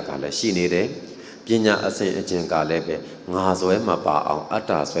ရိယကလည်းရှိနေတယ်ပညာအစဉ်အကျင့်ကလည်းပဲငါဆွဲမပါအောင်အတ္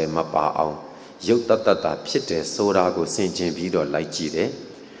တဆွဲမပါအောင်ရုပ်တတ္တဖြစ်တယ်ဆိုတာကိုဆင်ခြင်ပြီးတော့လိုက်ကြည့်တယ်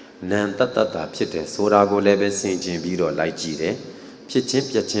နံတတ္တဖြစ်တယ်ဆိုတာကိုလည်းပဲဆင်ခြင်ပြီးတော့လိုက်ကြည့်တယ်ဖြစ်ချင်း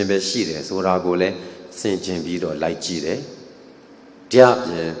ပြချင်းပဲရှိတယ်ဆိုတာကိုလည်းဆင်ခြင်ပြီးတော့လိုက်ကြည့်တယ်တရား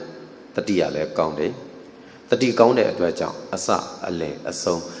ပြင်တတိယလည်းကောင်းတယ်တတိကောင်းတဲ့အတွက်ကြောင့်အစအလယ်အ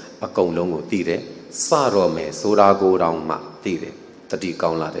ဆုံးအကုန်လုံးကိုသိတယ်စတော့မယ်ဆိုတာကိုတောင်မှသိတယ်တတိကော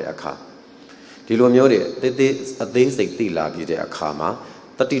င်းလာတဲ့အခါဒီလိုမျိုးတွေအသေးစိတ်သိလာပြီးတဲ့အခါမှာ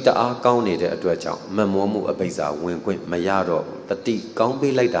တတိတအားကောင်းနေတဲ့အတွက်ကြောင့်မမောမှုအဘိဇ္ဇာဝင်ခွင့်မရတော့တတိကောင်း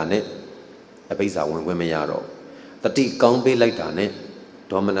ပေးလိုက်တာနဲ့အဘိဇ္ဇာဝင်ခွင့်မရတော့တတိကောင်းပေးလိုက်တာနဲ့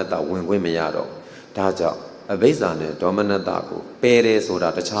ဒေါမနတဝင်ခွင့်မရတော့ဒါကြောင့်အဘိဇ္ဇာနဲ့ဒေါမနတကိုပယ်တယ်ဆိုတာ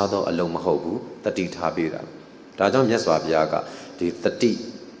တခြားသောအလုံးမဟုတ်ဘူးတတိထားပေးတာဒါကြောင့်မြတ်စွာဘုရားကဒီတတိ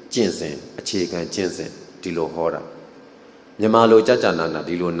ကျင့်စဉ်အခြေခံကျင့်စဉ်ဒီလိုဟောတာမြန်မာလိုကြကြနာနာ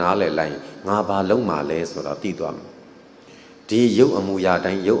ဒီလိုနားလည်လိုက်ငါဘာလုံးမှာလဲဆိုတော့သိသွားမယ်ဒီရုပ်အမူအရာ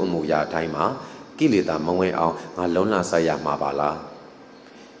တိုင်းမှာကိလေသာမဝင်အောင်ငါလုံးလာဆက်ရမှာပါလား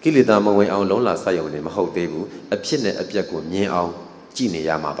ကိလေသာမဝင်အောင်လုံးလာဆက်ရုံနဲ့မဟုတ်သေးဘူးအဖြစ်နဲ့အပျက်ကိုမြင်အောင်ကြည့်နေရ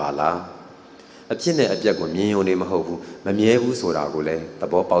မှာပါလားအဖြစ်နဲ့အပျက်ကိုမြင်ရုံနဲ့မဟုတ်ဘူးမမြဲဘူးဆိုတာကိုလည်းသ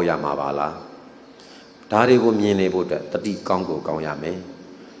ဘောပေါက်ရမှာပါလားဒါတွေကိုမြင်နေဖို့အတွက်တတိကောင်းကိုကောင်းရမယ်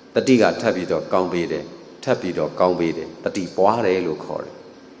တတိကထပ်ပြီးတော့ကောင်းပေးတယ်ထပ်ပြီးတော့ကောင်းပေးတယ်တတိပွားတယ်လို့ခေါ်တယ်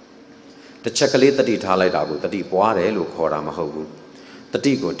တစ်ချက်ကလေးတတိထားလိုက်တာကိုတတိပွားတယ်လို့ခေါ်တာမဟုတ်ဘူးတ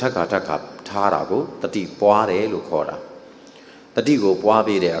တိကိုထပ်ခါထားတာကိုတတိပွားတယ်လို့ခေါ်တာတတိကိုပွား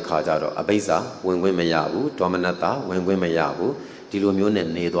ပေးတဲ့အခါကျတော့အဘိဇ္ဇာဝင်ခွင့်မရဘူးဒေါမနတဝင်ခွင့်မရဘူးဒီလိုမျိုးနဲ့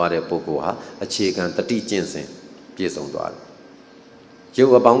နေသွားတဲ့ပုဂ္ဂိုလ်ဟာအခြေခံတတိကျင့်စဉ်ပြည့်စုံသွားတယ်ရု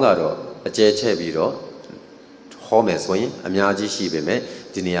ပ်အပေါင်းကတော့အကျဲချဲ့ပြီးတော့ဟောမယ်ဆိုရင်အများကြီးရှိပေမဲ့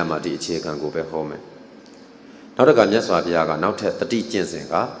ဒီနေရာမှာဒီအခြေခံကိုပဲဟောမယ်နောက်တစ်ခါမြတ်စွာဘုရားကနောက်ထပ်တတိကျင့်စဉ်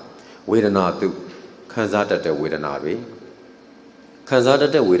ကဝေဒနာတုခံစားတတ်တဲ့ဝေဒနာတွေခံစားတ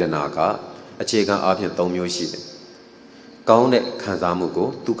တ်တဲ့ဝေဒနာကအခြေခံအားဖြင့်၃မျိုးရှိတယ်ကောင်းတဲ့ခံစားမှုကို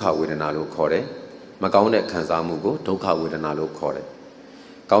ဒုက္ခဝေဒနာလို့ခေါ်တယ်မကောင်းတဲ့ခံစားမှုကိုဒုက္ခဝေဒနာလို့ခေါ်တယ်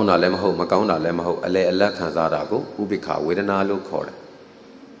ကောင်းတာလည်းမဟုတ်မကောင်းတာလည်းမဟုတ်အလဲအလတ်ခံစားတာကိုဥပိ္ပခဝေဒနာလို့ခေါ်တယ်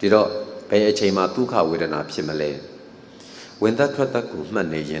ဒီတော့ဘယ်အချိန်မှာဒုက္ခဝေဒနာဖြစ်မလဲဝင်သက်ထွက်သက်ကိုမှတ်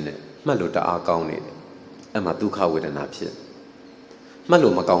နေရင်နဲ့မှတ်လို့တအားကောင်းနေတယ်အဲ့မှာဒုက္ခဝေဒနာဖြစ်မှတ်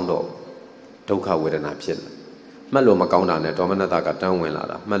လို့မကောင်းတော့ဒုက္ခဝေဒနာဖြစ်လာမှတ်လို့မကောင်းတာနဲ့ဒေါမနတကတန်းဝင်လာ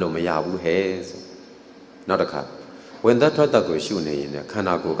တာမှတ်လို့မရဘူးဟဲ့ဆိုနောက်တစ်ခါဝင်သက်ထွက်သက်ကိုရှုနေရင်ခန္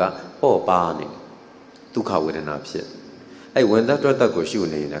ဓာကိုယ်ကပေါ့ပါနေဒုက္ခဝေဒနာဖြစ်အဲ့ဝင်သက်ထွက်သက်ကိုရှု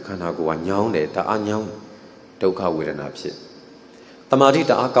နေရင်ခန္ဓာကိုယ်ကညောင်းတယ်တအားညောင်းဒုက္ခဝေဒနာဖြစ်တမာတိ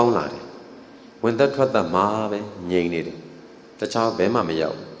တအားကောင်းလာတယ်ဝင်သက်ထွက်သက်မှာပဲငြိမ်နေတယ်တခြားဘဲမှမ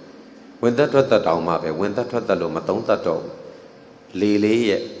ရောက်ဝင်သက်ထွက်သက်တောင်မှပဲဝင်သက်ထွက်သက်လို့မသုံးသတ်တော့လေလေး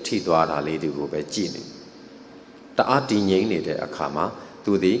ရဲ့ထိသွားတာလေးတွေကိုပဲကြည့်နေတအားတည်ငြိမ်နေတဲ့အခါမှာ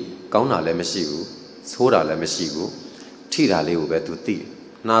သူသည်ကောင်းတာလည်းမရှိဘူးဆိုးတာလည်းမရှိဘူးထိတာလေးကိုပဲသူသိ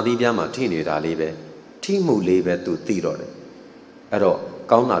နှာသီးပြားမှာထိနေတာလေးပဲထိမှုလေးပဲသူသိတော့တယ်အဲ့တော့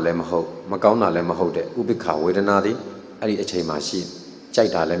ကောင်းတာလည်းမဟုတ်မကောင်းတာလည်းမဟုတ်တဲ့ဥပိ္ပခဝေဒနာသည်အဲ့ဒီအချိန်မှာရှိကြို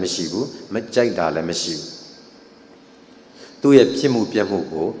က်တာလည်းမရှိဘူးမကြိုက်တာလည်းမရှိဘူးသူ့ရဲ့ဖြစ်မှုပြက်မှု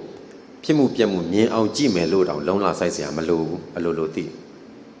ကိုဖြစ်မှုပြက်မှုမြင်အောင်ကြည့်မယ်လို့တောင်လုံးလာဆိုင်စရာမလိုဘူးအလိုလိုသိ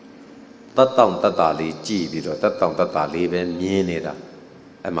တတ်တောင့်တတ်တာလေးကြည့်ပြီးတော့တတ်တောင့်တတ်တာလေးပဲမြင်နေတာ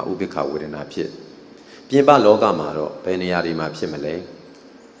အဲ့မှာဥပိ္ပခဝေဒနာဖြစ်ပြင်ပလောကမှာတော့ဘယ်နေရာတွေမှာဖြစ်မလဲ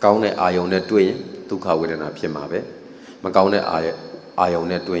ကောင်းတဲ့အာယုံနဲ့တွေ့ရင်ဒုက္ခဝေဒနာဖြစ်မှာပဲမကောင်းတဲ့အာယုံ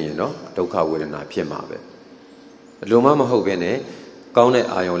နဲ့တွေ့ရင်တော့ဒုက္ခဝေဒနာဖြစ်မှာပဲအလိုမှမဟုတ်ဘဲနဲ့ကောင်းတဲ့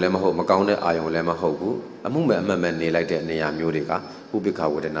အာယုံလည်းမဟုတ်မကောင်းတဲ့အာယုံလည်းမဟုတ်ဘူးအမှုမဲ့အမှတ်မဲ့နေလိုက်တဲ့နေရာမျိုးတွေကဥပိ္ပခ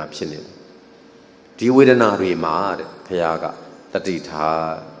ဝေဒနာဖြစ်နေတယ်ဒ ဒီဝေဒနာတွေမှာတဲ့ဘုရားကတတိ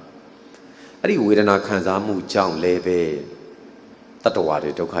ထားအဲ့ဒီဝေဒနာခံစားမှုကြောင့်လည်းပဲတတ္တဝါ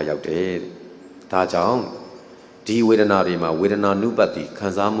တွေဒုက္ခရောက်တယ်ဒါကြောင့်ဒီဝေဒနာတွေမှာဝေဒနာနုပတ္တိခံ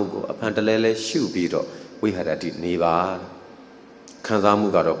စားမှုကိုအဖန်တလဲလဲရှုပြီးတော့ဝိဟရတိနေပါခံစားမှု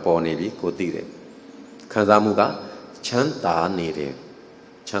ကတော့ပေါ်နေပြီကိုသိတယ်ခံစားမှုကချမ်းသာနေတယ်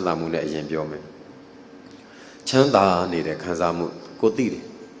ချမ်းသာမှုနဲ့အရင်ပြောမယ်ချမ်းသာနေတဲ့ခံစားမှုကိုသိတယ်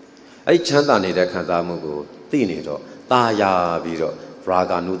အဲ့ချမ်းသာနေတဲ့ခံစားမှုကိုသိနေတော့ตาရပြီးတော့ရာ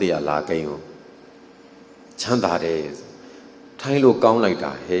ဂနုတ္တယလာကိန်းကိုချမ်းသာတယ်ထိုင်လို့ကောင်းလိုက်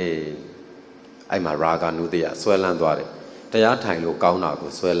တာဟဲ့အဲ့မှာရာဂနုတ္တယဆွဲလန်းသွားတယ်တရားထိုင်လို့ကောင်းတာ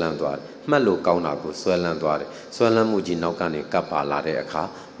ကိုဆွဲလန်းသွားတယ်မှတ်လို့ကောင်းတာကိုဆွဲလန်းသွားတယ်ဆွဲလန်းမှုကြီးနောက်ကနေကပ်ပါလာတဲ့အခါ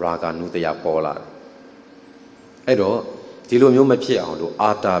ရာဂနုတ္တယပေါ်လာတယ်အဲ့တော့ဒီလိုမျိုးမဖြစ်အောင်လို့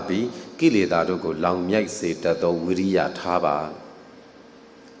အာတာပိကိလေသာတို့ကိုလောင်မြိုက်စေတတ်သောဝိရိယထားပါ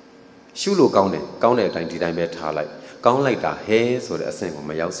ရှုလို့ကောင်းတယ်ကောင်းတဲ့အတိုင်းဒီတိုင်းပဲထားလိုက်ကောင်းလိုက်တာဟဲဆိုတဲ့အဆင့်ကို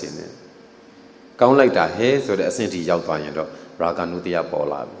မရောက်စေနဲ့ကောင်းလိုက်တာဟဲဆိုတဲ့အဆင့်ထိရောက်သွားရင်တော့ရာဂနုတ္တယပေါ်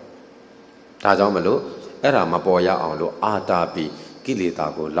လာပြီဒါကြောင့်မလို့အဲ့ဒါမပေါ်ရအောင်လို့အာတာပိကိလေသာ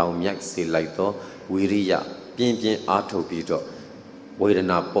ကိုလောင်မြိုက်စေလိုက်သောဝိရိယပြင်းပြင်းအားထုတ်ပြီးတော့ဝေဒ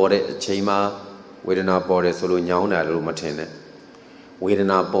နာပေါ်တဲ့အချိန်မှာဝေဒနာပေါ်တယ်ဆိုလို့ညောင်းတယ်လို့မထင်နဲ့ဝေဒ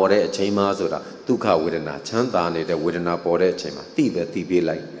နာပေါ်တဲ့အချိန်မှာဆိုတာဒုက္ခဝေဒနာချမ်းသာနေတဲ့ဝေဒနာပေါ်တဲ့အချိန်မှာသိပဲသိပေး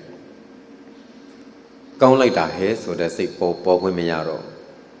လိုက်ကောင်းလိုက်တာဟဲဆိုတဲ့စိတ်ပေါ်ခွင့်မရတော့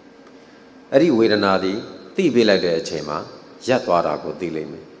အဲ့ဒီဝေဒနာသည်သိပေးလိုက်တဲ့အချိန်မှာရပ်သွားတာကိုသိလိမ့်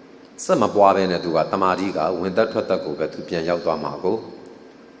မယ်စက်မပွားပဲနဲ့သူကတမာတိကဝင်သက်ထွက်သက်ကိုပဲသူပြန်ရောက်သွားမှာကို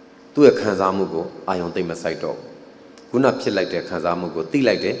သူ့ရဲ့ခံစားမှုကိုအာယုံသိမ့်မဆိုင်တော့ခုနဖြစ်လိုက်တဲ့ခံစားမှုကိုသိ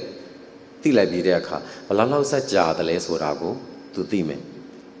လိုက်တယ်သိလိုက်ပြီးတဲ့အခါဘယ်လောက်ဆက်ကြာတယ်လဲဆိုတာကိုသူသိမယ်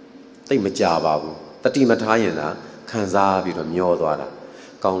သိမကြပါဘူးတတိမထားရင်သာခံစားပြီးတော့မျောသွားတာ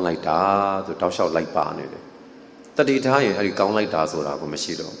ကောင်းလိုက်တာဆိုတောက်လျှောက်လိုက်ပါနေတယ်တတိထားရင်အဲ့ဒီကောင်းလိုက်တာဆိုတာကိုမ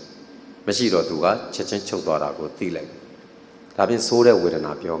ရှိတော့သူကချက်ချင်းချုပ်သွားတာကိုသိလိုက်ဒါပြင်ဆိုးတဲ့ဝေဒ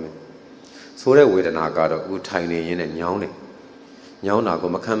နာပြောမယ်ဆိုးတဲ့ဝေဒနာကတော့အခုထိုင်နေရင်းနဲ့ညောင်းတာ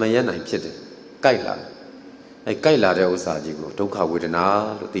ကိုမခံမရနိုင်ဖြစ်တယ်ကြိုက်လာအဲ့ကြိုက်လာတဲ့ဥစ္စာကြီးကိုဒုက္ခဝေဒနာ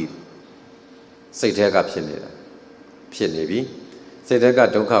လို့သိစိတ်ထဲကဖြစ်နေတာဖြစ်နေပြီစိတ်ထဲက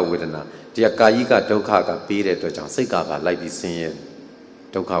ဒုက္ခဝေဒနာဒီကာယိကဒုက္ခကပေးတဲ့အတွက်ကြောင့်စိတ်ကပါလိုက်ပြီးဆင်းရဲ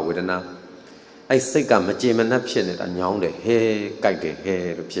ဒုက္ခဝေဒနာအဲ့စိတ်ကမကြေမနက်ဖြစ်နေတာညောင်းတယ်ဟဲကြိုက်တယ်ဟဲ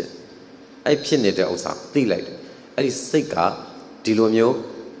လို့ဖြစ်အဲ့ဖြစ်နေတဲ့ဥစ္စာသိလိုက်တယ်အဲ့ဒီစိတ်ကဒီလိုမျိုး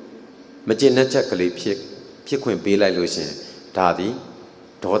မကြေနပ်ချက်ကလေးဖြစ်ခွင့်ပေးလိုက်လို့ရှင်ဒါသည်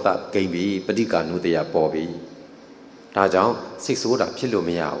ဒေါသကိန်းပြီးပဋိက္ခဏုတ္တယပေါ်ပြီဒါကြောင့်စိတ်ဆိုးတာဖြစ်လို့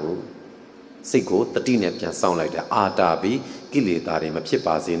မရဘူးစိတ်ကိုတတိနဲ့ပြန်စောင့်လိုက်တာအာတာပြီးကိလေသာတွေမဖြစ်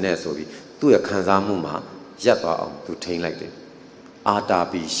ပါစေနဲ့ဆိုပြီးသူ့ရဲ့ခံစားမှုမှာရပ်သွားအောင်သူထိန်းလိုက်တယ်အာတာ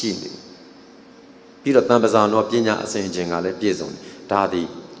ပြီးရှိနေပြီးတော့တန်ပဇာနောပညာအစဉ်ချင်းကလည်းပြည့်စုံတယ်ဒါသည်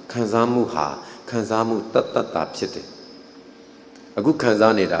ခံစားမှုဟာခံစားမှုတတ်တာဖြစ်တယ်အခုခံ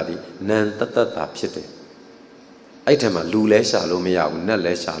စားနေတာဒီနံတတ်တာဖြစ်တယ်အဲ့ထက်မှလူလဲရှာလို့မရဘူးနတ်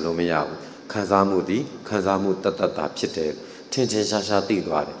လဲရှာလို့မရဘူးခံစားမှုဒီခံစားမှုတတ်တာဖြစ်တယ်ထင်ထင်ရှားရှားသိ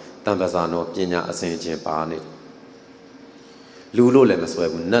သွားတယ်တန်ပဇာနောပညာအစဉ်ချင်းပါနေလူလို့လည်းမစွဲ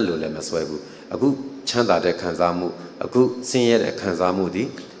ဘူးနတ်လို့လည်းမစွဲဘူးအခုချမ်းသာတဲ့ခံစားမှုအခုဆင်းရဲတဲ့ခံစားမှုဒီ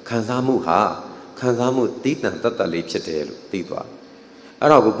ခံစားမှုဟာခံစားမှုတိတန်တတ်လေးဖြစ်တယ်လို့သိသွားအဲ့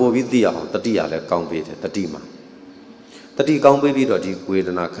တော့ကိုပို့ပြီးသိရအောင်တတိယလည်းကောင်းပေးတယ်တတိမှာတတိကောင်းပေးပြီးတော့ဒီဝေဒ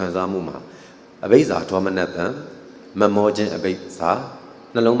နာခံစားမှုမှာအဘိဇာဒေါမနတံမမောခြင်းအဘိဇာ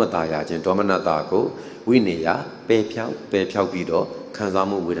နှလုံးမသားရခြင်းဒေါမနတာကိုဝိနေယပယ်ဖြောက်ပြီးတော့ခံစား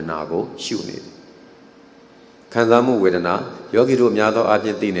မှုဝေဒနာကိုရှုနေတယ်ခံစားမှုဝေဒနာယောဂီတို့များသောအားဖြ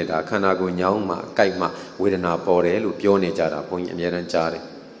င့်သိနေတာခန္ဓာကိုယ်ညောင်းမှကြိုက်မှဝေဒနာပေါ်တယ်လို့ပြောနေကြတာဘုန်းကြီးအများတန်းကြားတယ်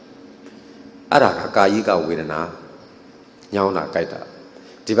အဲ့ဒါကကာယိကဝေဒနာညောင်းတာကြိုက်တာ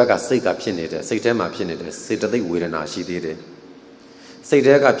ဒီဘက်ကစိတ်ကဖြစ်နေတဲ့စိတ်ထဲမှာဖြစ်နေတဲ့စေတသိက်ဝေဒနာရှိသေးတယ်စိတ်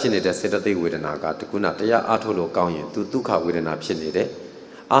ထဲကဖြစ်နေတဲ့စေတသိက်ဝေဒနာကတခုနတရားအားထုတ်လို့ကောင်းရင်သူဒုက္ခဝေဒနာဖြစ်နေတယ်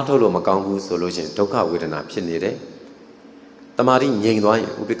အားထုတ်လို့မကောင်းဘူးဆိုလို့ရှိရင်ဒုက္ခဝေဒနာဖြစ်နေတယ်တမာတိငြိမ်သွားရ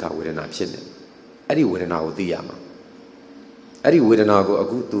င်ဥပိ္ပခဝေဒနာဖြစ်နေအဲ့ဒီဝေဒနာကိုသိရမှာအဲ့ဒီဝေဒနာကိုအ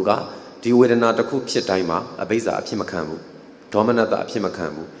ခုသူကဒီဝေဒနာတစ်ခုဖြစ်တိုင်းမှာအဘိဇ္ဇာအဖြစ်မခံဘူးဒေါမနတအဖြစ်မခံ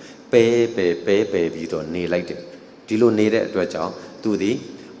ဘူးပဲပြီးတော့နေလိုက်တယ်ဒီလိုနေတဲ့အတွက်ကြောင့်သူသည်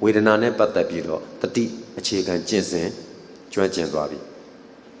ဝေဒနာနဲ့ပတ်သက်ပြီးတော့တတိအခြေခံကျင့်စဉ်ကျွမ်းကျင်သွားပြီ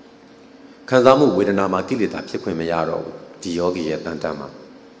ခံစားမှုဝေဒနာမှာကိလေသာဖြစ်ခွင့်မရတော့ဘူးဒီယောဂီရဲ့တန်တမ်းမှာ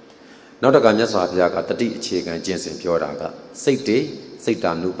နောက်တစ်ခါမြတ်စွာဘုရားကတတိအခြေခံကျင့်စဉ်ပြောတာကစိတ်တေစိတ်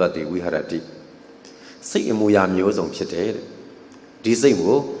တာနုပတ္တိဝိဟရတိစိတ်အမူအရာမျိုးစုံဖြစ်တယ်တဲ့ဒီစိတ်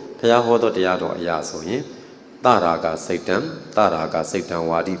ကိုဘုရားဟောတော်တရားတော်အရာဆိုရင်တရာကစိတ်တံ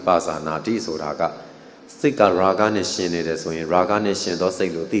ဝါဒီပါဇာနာတိဆိုတာက စိတ်ကရာဂနဲ့ရှင်နေတယ်ဆိုရင်ရာဂနဲ့ရှင်သောစိ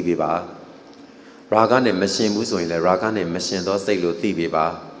တ်လို့သိပြီပါရာဂနဲ့မရှင်ဘူးဆိုရင်လည်းရာဂနဲ့မရှင်သောစိတ်လို့သိပြီပါ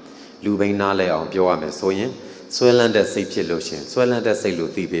လူဘိန်းနားလဲအောင်ပြောရမယ်ဆိုရင်ဆွဲလန်းတဲ့စိတ်ဖြစ်လို့ရှင်ဆွဲလန်းတဲ့စိတ်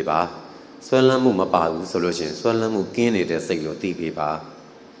လို့သိပြီပါဆွဲလန်းမှုမပါဘူးဆိုလို့ရှင်ဆွဲလန်းမှုကင်းနေတဲ့စိတ်လို့သိပြီပါ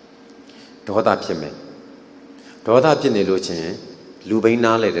ဒေါသဖြစ်မယ်ဒေါသဖြစ်နေလို့ချင်းလူဘိန်း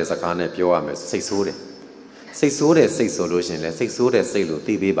နားလဲတဲ့စကားနဲ့ပြောရမယ်စိတ်ဆိုးတယ်စိတ်ဆိုးတဲ့စိတ်ဆိုလို့ရှင်လည်းစိတ်ဆိုးတဲ့စိတ်လို့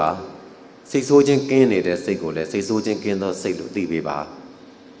သိပြီပါစိတ်ဆိုးခြင်းကင်းနေတဲ့စိတ်ကိုလည်းစိတ်ဆိုးခြင်းကင်းသောစိတ်လို့သိပြီပါ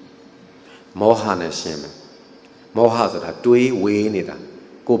မောဟနဲ့ရှင်မယ်မောဟဆိုတာတွေးဝေးနေတာ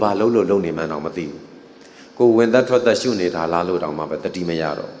ကိုဘာလုံးလို့လုံးနေမှန်းတော့မသိဘူးကိုဝင်သက်ထွက်သက်ရှုနေတာလားလို့တောင်မှပဲတတိမရ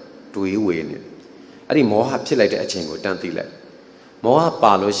တော့တွေးဝေးနေအဲ့ဒီမောဟဖြစ်လိုက်တဲ့အချိန်ကိုတန်းသိလိုက်မောဟ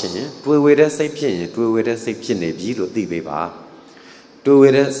ပါလို့ရှိရင်တွေးဝေးတဲ့စိတ်ဖြစ်ရင်တွေးဝေးတဲ့စိတ်ဖြစ်နေပြီလို့သိပြီပါတွေး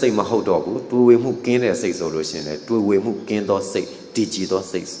ဝေးတဲ့စိတ်မဟုတ်တော့ဘူးတွေးဝေးမှုကင်းတဲ့စိတ်ဆိုလို့ရှိရင်လည်းတွေးဝေးမှုကင်းသောစိတ်တည်ကြည်သော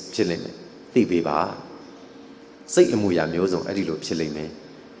စိတ်ဖြစ်လိမ့်မယ်သိပြီပါစိတ်အမှုရာမျိုးစုံအဲ့ဒီလိုဖြစ်လိမ့်မယ်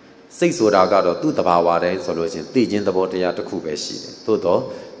စိတ်ဆိုတာကတော့သူ့တဘာဝတည်းဆိုလို့ရှိရင်သိခြင်းသဘောတရားတစ်ခုပဲရှိတယ်သို့တော့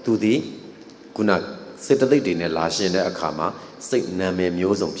သူဒီခုနစေတသိက်တွေနဲ့လာရှင်တဲ့အခါမှာစိတ်နာမည်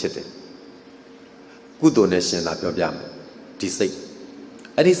မျိုးစုံဖြစ်တယ်ကုသိုလ်နဲ့ရှင်တာပြောပြမယ်ဒီစိတ်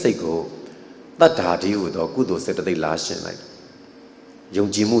အဲ့ဒီစိတ်ကိုတတ္တာဒီဟုသောကုသိုလ်စေတသိက်လာရှင်လိုက်ယုံ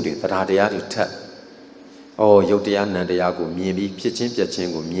ကြည်မှုတွေတရားတရားတွေထက်ယုတ်တရားနံတရားကိုမြင်ပြီးဖြစ်ချင်းပြက်ချင်း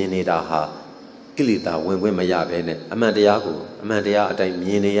ကိုမြင်နေတာဟာကိလေသာဝင်ခွင့်မရဘဲနဲ့အမှန်တရားကိုအမှန်တရားအတိုင်းမြ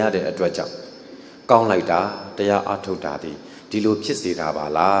င်နေရတဲ့အတွက်ကြောင့်ကောင်းလိုက်တာတရားအထုတ်တာဒီလိုဖြစ်စေတာပါ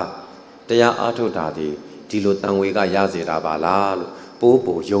လားတရားအထုတ်တာဒီလိုတန်ဝေကရစေတာပါလားလို့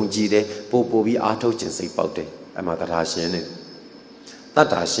ပို့ယုံကြည်တယ်ပို့ပြီးအထုတ်ခြင်းစိတ်ပေါက်တယ်အမှန်တရားရှင်နေတတ္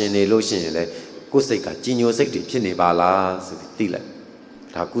တာရှင်နေလို့ရှိရင်လေကိုယ်စိတ်ကကြည်ညိုစိတ်တွေဖြစ်နေပါလားဆိုပြီးသိလိုက်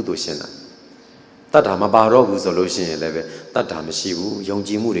ဒါကုသိုလ်ရှင်တာတတ္တာမပါတော့ဘူးဆိုလို့ရှိရင်လည်းပဲတတ္တာမရှိဘူးယုံ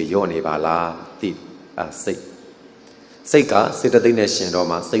ကြည်မှုတွေညော့နေပါလားသိစိတ်ကစေတသိက်နဲ့ရှင်တော့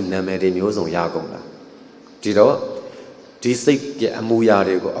မှစိတ်နာမည်တွေမျိုးစုံရကုန်တာဒီတော့ဒီစိတ်ရဲ့အမူအရာ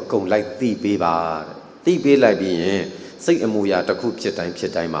တွေကိုအကုန်လိုက်သိပေးပါသိပေးလိုက်ပြီးရင်စိတ်အမူအရာတစ်ခုဖြစ်တို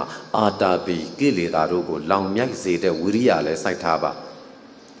င်းမှာအာတာပိကိလေသာတို့ကိုလောင်မြိုက်စေတဲ့ဝိရိယလည်းစိုက်ထားပါ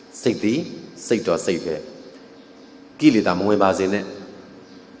စိတ်သည်စိတ်တော့စိတ်ပဲကိလေသာမဝင်ပါစေနဲ့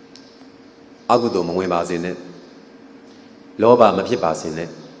အကုသိုလ်မဝင်ပါစေနဲ့လောဘမဖြစ်ပါစေနဲ့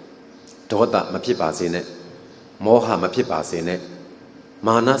ဒေါသမဖြစ်ပါစေနဲ့မောဟမဖြစ်ပါစေနဲ့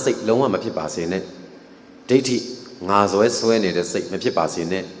မာနစိတ်လုံးဝမဖြစ်ပါစေနဲ့ဒိဋ္ဌိငါဆွဲနေတဲ့စိတ်မဖြစ်ပါစေ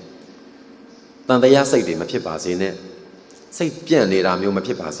နဲ့တန်တရားစိတ်တွေမဖြစ်ပါစေနဲ့စိတ်ပြန့်နေတာမျိုးမ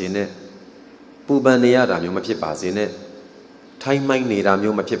ဖြစ်ပါစေနဲ့ပူပန်နေရတာမျိုးမဖြစ်ပါစေနဲ့ထိုင်းမိုင်းနေတာ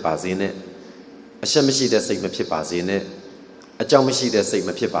မျိုးမဖြစ်ပါစေနဲ့အရှက်မရှိတဲ့စိတ်မဖြစ်ပါစေနဲ့အကြောင်းမရှိတဲ့စိတ်မ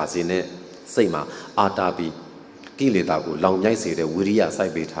ဖြစ်ပါစေနဲ့စိတ်မှာအာတာပိကိလေသာကိုလောင်မြိုက်စေတဲ့ဝိရိယစို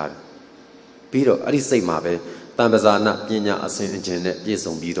က်ပေးထားတယ်ပြီးတော့အဲ့ဒီစိတ်မှာပဲတန်ပဇာနာပညာအစဉ်အကျင့်နဲ့ပြည့်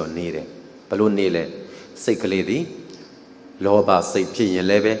စုံပြီးတော့နေတယ်ဘလို့နေလဲစိတ်ကလေးသည်လောဘစိတ်ဖြစ်ရင်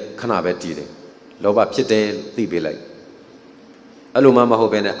လည်းပဲခဏပဲတည်တယ်လောဘဖြစ်တယ်သိပေးလိုက်အဲ့လိုမှမဟု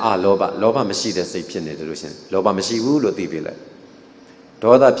တ်ဘဲနဲ့လောဘမရှိတဲ့စိတ်ဖြစ်နေတယ်လို့ရှင်လောဘမရှိဘူးလို့သိပေးလိုက်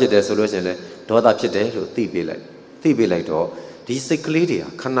ဒေါသဖြစ်တယ်ဆိုလို့ရှင်လည်းဒေါသဖြစ်တယ်လို့သိပေးလိုက်တော့ဒီစိတ်ကလေးတွေဟာ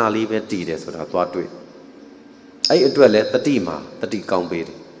ခဏလေးပဲတည်တယ်ဆိုတာသွားတွေ့အဲ့အတွက်လဲတတိမှာတတိကောင်းပေးတ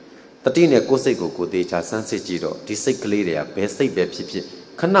ယ်တတိနဲ့ကိုယ်စိတ်ကိုသေးချာစမ်းစစ်ကြည့်တော့ဒီစိတ်ကလေးတွေကဘယ်စိတ်ပဲဖြစ်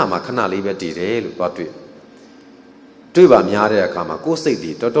ခဏမှခဏလေးပဲတည်တယ်လို့သွားတွေ့ပါများတဲ့အခါမှာကိုယ်စိတ်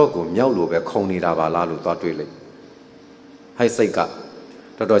ဒီတော်တော်ကိုမြောက်လို့ပဲခုံနေတာပါလားလို့သွားတွေ့လိုက်ဟိုက်စိတ်က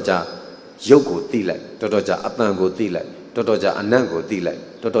တော်တော်ကြာရုပ်ကိုသိလိုက်တော်တော်ကြာအတန်ကိုသိလိုက်တော်တော်ကြာအနံ့ကိုသိလိုက်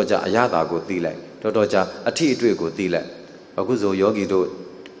တော်တော်ကြာအရသာကိုသိလိုက်တော်တော်ကြာအထီအတွေ့ကိုသိလိုက်အခုဆိုယောဂီတို့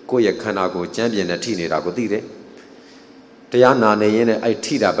ကိုယ့်ရဲ့ခန္ဓာကိုယ်ကြမ်းပြင်နဲ့ထိနေတာကိုသိတယ်တရားနာနေရင်းနဲ့အဲ့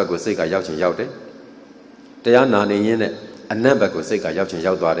ထိတာဘက်ကိုစိတ်ကရောက်ချင်ရောက်တယ်တရားနာနေရင်းနဲ့အနံ့ဘက်ကိုစိတ်ကရောက်ချင်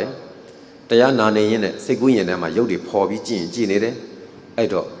ရောက်သွားတယ်တရားနာနေရင်းနဲ့စိတ်ကူးရင်ထဲမှာရုပ်တွေပေါ်ပြီးကြည့်နေတယ်အဲ့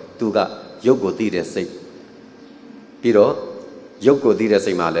တော့သူကရုပ်ကိုသိတဲ့စိတ်ပြီးတော့ရုပ်ကိုသိတဲ့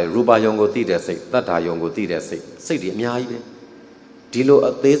စိတ်မှာလဲရူပါယုံကိုသိတဲ့စိတ်တတ္ထာယုံကိုသိတဲ့စိတ်တွေအများကြီးပဲဒီလို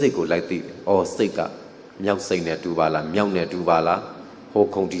အသေးစိတ်ကိုလိုက်သိတယ်စိတ်ကမြောက်စိတ်နဲ့တူပါလားမြောက်နဲ့တူပါလားဟို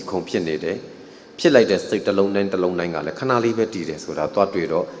ခုံဒီခုံဖြစ်နေတယ်ဖြစ်လိုက်တဲ့စိတ်တစ်လုံးတိုင်းကလည်းခဏလေးပဲတည်တယ်ဆိုတာသွားတွေ့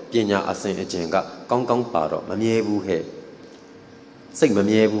တော့ပညာအစဉ်အကျင့်ကကောင်းကောင်းပါတော့မမြဲဘူးဟဲ့စိတ်မ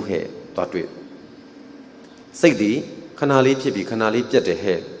မြဲဘူးဟဲ့သွားတွေ့စိတ်ဒီခဏလေးဖြစ်ပြီးခဏလေးပြတ်တယ်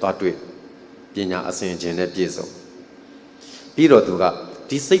ဟဲ့သွားတွေ့ပညာအစဉ်အကျင့်နဲ့ပြည့်စုံပြီးတော့သူက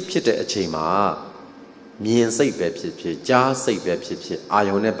ဒီစိတ်ဖြစ်တဲ့အချိန်မှာမြင်စိတ်ပဲဖြစ်ဖြစ်ကြားစိတ်ပဲဖြစ်ဖြစ်အာ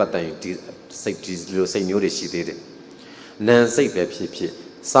ယုံနဲ့ပတ်သက်ရင်ဒီစိတ်ဒီလိုစိတ်မျိုးတွေရှိသေးတယ်နာမ်စိတ်ပဲဖြစ်ဖြစ်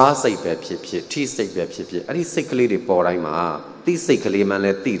စားစိတ်ပဲဖြစ်ဖြစ်ထိစိတ်ပဲဖြစ်ဖြစ်အဲ့ဒီစိတ်ကလေးတွေပေါ်တိုင်းမှာသိစိတ်ကလေးမှလ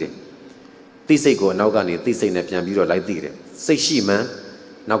ည်းသိတယ် သိစိတ်ကိုနောက်ကနေသိစိတ်နဲ့ပြန်ပြီးတော့လိုက်သိတယ်စိတ်ရှိမှန်း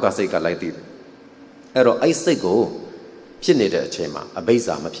နောက်ကစိတ်ကလိုက်သိတယ်အဲ့တော့အဲ့စိတ်ကိုဖြစ်နေတဲ့အချိန်မှာအဘိဇ္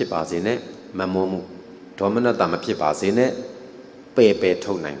ဇာမဖြစ်ပါစေနဲ့မမွန်းမှုဒေါမနတမဖြစ်ပါစေနဲ့ပယ်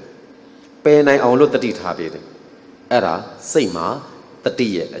ထုတ်နိုင်ပယ်နိုင်အောင်လို့တတိထားပေးတယ်အဲ့ဒါစိတ်မှာတတိ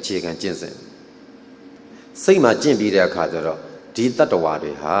ရဲ့အခြေခံကျင့်စဉ်စိတ်မှာကျင့်ပြီးတဲ့အခါကျတော့ဒီတတ္တဝါ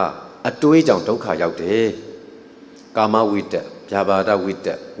တွေဟာအတွေးကြောင့်ဒုက္ခရောက်တယ်ကာမဝိတ္တဗျာပါဒဝိတ္တ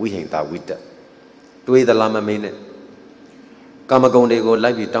ဝိဟိံတာဝိတ္တတွေးသလားမမင်းနဲ့ကာမဂုဏ်တွေကို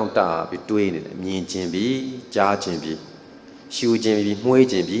လိုက်ပြီးတောင့်တပြီးတွေးနေတယ်မြင်ခြင်းပြီးကြားခြင်းပြီးရှူခြင်းပြီးမှုေး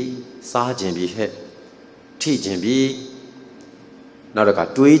ခြင်းပြီးစားခြင်းပြီးဟဲ့ထိခြင်းပြီးနောက်တစ်ခါ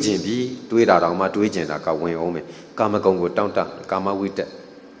တွေးခြင်းပြီးတွေးတာတောင်မှတွေးခြင်းတာကဝင်အောင်မယ်ကာမဂုဏ်ကိုတောင့်တကာမဝိတ္တ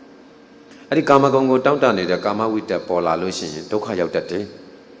အဲ့ဒီကာမဂုဏ်ကိုတောင့်တနေတဲ့ကာမဝိတ္တပေါ်လာလို့ရှိရင်ဒုက္ခရောက်တတ်တယ်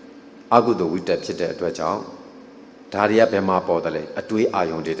အကုသိုလ်ဝိတ္တဖြစ်တဲ့အတွက်ကြောင့်ဒါတွေကဘယ်မှာပေါ်တယ်လဲအတွေးအာ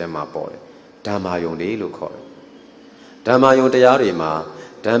ယုန်တွေထဲမှာပေါ်တယ်ဓမ္မာယုန်တွေလို့ခေါ်တယ်ဓမ္မာယုန်တရားတွေမှာ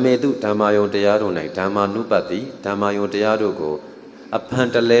ဓမ္မေတုဓမ္မာယုန်တရားတို့၌ဓမ္မာနုပတ္တိဓမ္မာယုန်တရားတို့ကိုအဖန်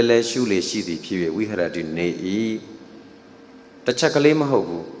တလဲလဲရှုလေရှိသည်ဖြစ်၍ဝိဟရတိနေ၏တစ်ချက်ကလေးမဟုတ်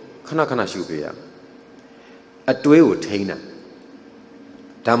ဘူးခဏခဏရှုပေးရအတွေးကိုထိန်းတာ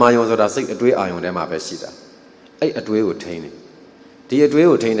ဓမ္မာယုန်ဆိုတာစိတ်အတွေးအာယုန်ထဲမှာပဲရှိတာအဲ့အတွေးကိုထိန်းတယ်ဒီအတွေး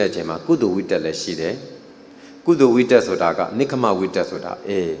ကိုထိန်းတဲ့အချိန်မှာကုသိုလ်ဝိတ္တလည်းရှိတယ်ကုသိုလ်ဝိတ္တဆိုတာကနိခမဝိတ္တဆိုတာ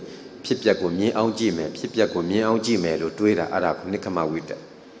ဖြစ်ပျက်ကိုမြင်အောင်ကြည့်မယ်ဖြစ်ပျက်ကိုမြင်အောင်ကြည့်မယ်လို့တွေးတာအဲ့ဒါကိုနိခမဝိတ္တ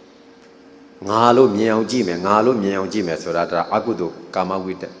ငါလို့မြင်အောင်ကြည့်မယ်ငါလို့မြင်အောင်ကြည့်မယ်ဆိုတာဒါအကုသိုလ်ကာမ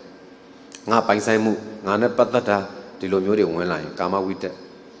ဝိတ္တငါပိုင်ဆိုင်မှုငါနဲ့ပတ်သက်တာဒီလိုမျိုးတွေဝင်လာရင်ကာမဝိတ္တ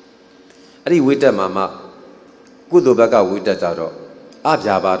အဲ့ဒီဝိတ္တမှာမှကုသိုလ်ဘက်ကဝိတ္တကြတော့အ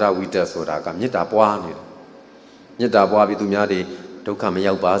ဗျာပါဒဝိတ္တဆိုတာကမေတ္တာပွားနေတယ်မေတ္တာပွားပြီးသူများတွေဒုက္ခမ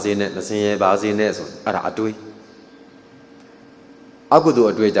ရောက်ပါစေနဲ့မဆင်းရဲပါစေနဲ့ဆိုအဲ့ဒါအတွေးအကုသို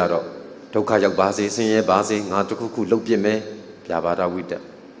လ်အတွေးကြတော့ဒုက္ခရောက်ပါစေဆင်းရဲပါစေငါတစ်ခုခုလုပ်ပြစ်မယ်ဗျာပါဒဝိတ္တ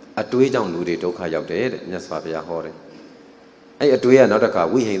အတွေးကြောင့်လူတွေဒုက္ခရောက်တယ်တဲ့မြတ်စွာဘုရားဟောတယ်အဲ့အတွေးကနောက်တစ်ခါ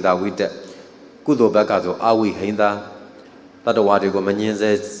ဝိဟိံတာဝိတ္တကုသိုလ်ဘက်ကဆိုအဝိဟိံတာတတ္တဝါတွေကိုမငြင်း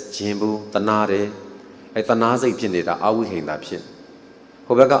စေခြင်းဘူးတနာတယ်အဲ့တနာစိတ်ဖြစ်နေတာအဝိဟိံတာဖြစ်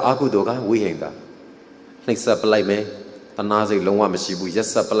ဟိုဘက်ကအကုသိုလ်ကဝိဟိံတာနှိပ်စက်ပလိုက်မယ်တနာစိတ်လုံးဝမရှိဘူးရက်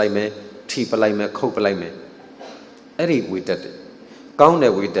ဆက်ပလိုက်မယ်ထိပလိုက်မယ်ခုတ်ပလိုက်မယ်အဲ့ဒီဝိတ္တကောင်း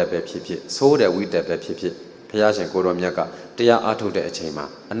တဲ့ဝိတ္တပဲဖြစ်ဖြစ်ဆိုးတဲ့ဝိတ္တပဲဖြစ်ဖြစ်ဘုရားရှင်ကိုရောမြတ်ကတရားအားထုတ်တဲ့အချိန်မှာ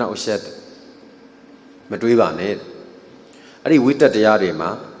အနောက်အရှက်မတွေးပါနဲ့အဲ့ဒီဝိတ္တတရားတွေမှာ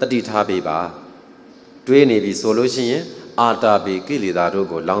တတိထားပေးပါတွေးနေပြီဆိုလို့ရှိရင်အာတာပိကိလေသာတို့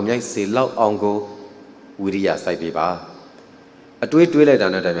ကိုလောင်မြိုက်စေလောက်အောင်ကိုဝိရိယစိုက်ပေးပါအတွေးလိုက်တာ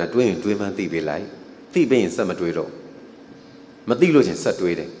နဲ့တည်းများတွေးရင်တွေးမှန်းသိပေးလိုက်သိပေးရင်စက်မတွေးတော့မသိလို့ချင်းဆက်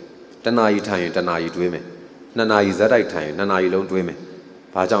တွေးတယ်တဏှာကြီးထိုင်ရင်တဏှာကြီးတွေးမယ်နှစ်နာရီဇက်တိုက်ထိုင်ရင်နှစ်နာရီလုံးတွေးမယ်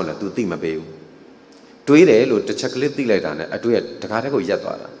ဘာကြောင့်လဲ तू သိမပေးဘူးတွေးတယ်လို့တစ်ချက်ကလေးသိလိုက်တာနဲ့အတွေးတကားတက်ကိုရက်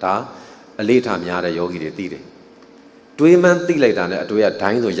သွားတာဒါအလေးထားများတဲ့ယောဂီတွေသိတယ်တွေးမှန်းသိလိုက်တာနဲ့အတွေးက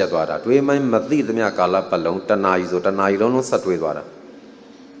ဒိုင်းဆိုရက်သွားတာတွေးမှန်းမသိသမျှကာလပတ်လုံးတဏှာကြီးဆိုတဏှာကြီးလုံးဆက်တွေးသွားတာ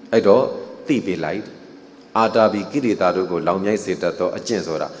အဲ့တော့သိပေးလိုက်အာတာဘီကိရိတာတို့ကိုလောင်မြိုက်စေတတ်သောအကျင့်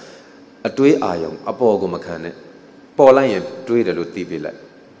ဆိုတာအတွေးအာယုံအပေါ်ကိုမခံနဲ့ပေါ်လိုက်ရင်တွေးတယ်လို့သိပေးလိုက်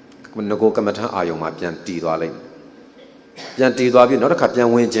ငကိုကမ္မထအာယုံမှာပြန်တည်သွားလိုက်ပြန်တည်သွားပြီးနောက်တစ်ခါပြန်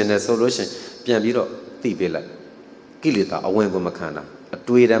ဝင်ခြင်းနဲ့ဆိုလို့ရှိရင်ပြန်ပြီးတော့သိပေးလိုက်ကိလေသာအဝင်ကိုမခံတာအ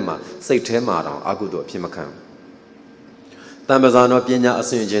တွေးထဲမှာစိတ်ထဲမှာတောင်အကုသိုလ်အဖြစ်မခံဘူးတမ္ပဇာနောပညာအ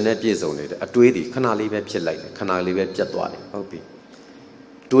စဉ်ခြင်းနဲ့ပြည့်စုံနေတယ်အတွေးဒီခဏလေးပဲဖြစ်လိုက်တယ်ခဏလေးပဲပြတ်သွားတယ်ဟုတ်ပြီ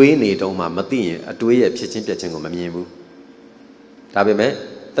တွေးနေတော့မှမသိရင်အတွေးရဲ့ဖြစ်ချင်းပြတ်ချင်းကိုမမြင်ဘူးဒါပေမဲ့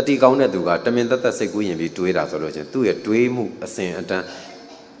တတိကောင်းတဲ့သူကတမင်သက်သက်စိတ်ကူးရင်ပြီးတွေးတာဆိုလို့ချင်းသူ့ရဲ့တွေးမှုအစဉ်အတန်း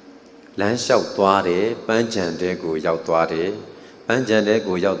လမ်းလျှောက်သွားတယ်ပန်းချံတဲ့ကိုရောက်သွားတယ်ပန်းချံတဲ့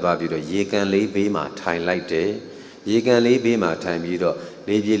ကိုရောက်သွားပြီးတော့ရေကန်လေးဘေးမှာထိုင်လိုက်တယ်ရေကန်လေးဘေးမှာထိုင်ပြီးတော့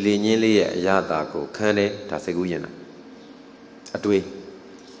လေပြေလေညင်းလေးရဲ့အရသာကိုခန်းတယ်ဒါစိတ်ကူးရင်တာအတွေး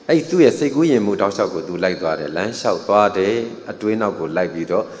အဲ့သူ့ရဲ့စိတ်ကူးရင်မှုတောက်လျှောက်ကိုသူလိုက်သွားတယ်လမ်းလျှောက်သွားတယ်အတွေးနောက်ကိုလိုက်ပြီး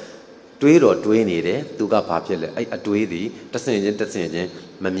တော့တွေးတော့တွေးနေတယ်သူကဘာဖြစ်လဲအဲ့အတွေးသည်တဆင်ချင်း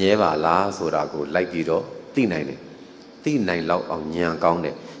မမြဲပါလားဆိုတာကိုလိုက်ပြီးတော့သိနိုင်တယ်သိနိုင်လောက်အောင်ဉာဏ်ကောင်းတ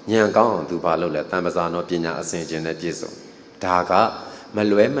ယ်ဉာဏ်ကောင်းအောင်သူဘာလုပ်လဲတမ္ပဇာနောပညာအစဉ်ချင်းနဲ့ပြည့်စုံဒါကမ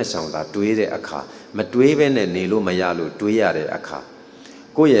လွဲမရှောင်တာတွေးတဲ့အခါမတွေးဘဲနဲ့နေလို့မရလို့တွေးရတဲ့အခါ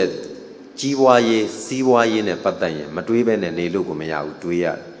ကိုယ့်ရဲ့ကြီးပွားရေးစီးပွားရေးနဲ့ပတ်သက်ရင်မတွေးဘဲနဲ့နေလို့ကိုမရဘူးတွေးရတ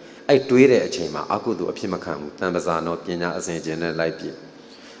ယ်အဲ့တွေးတဲ့အချိန်မှာအကုသိုလ်အဖြစ်မခံဘူးတမ္ပဇာနောပညာအစဉ်ချင်းနဲ့လိုက်ပြည့်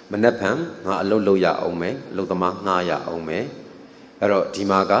မနှက်ဖန်ငါအလုပ်လုပ်ရအောင်မယ်အလုပ်သမားငှားရအောင်မယ်အဲ့တော့ဒီ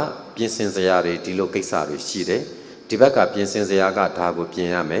မှာကပြင်ဆင်စရာတွေဒီလိုကိစ္စတွေရှိတယ်ဒီဘက်ကပြင်ဆင်စရာကဒါကိုပြင်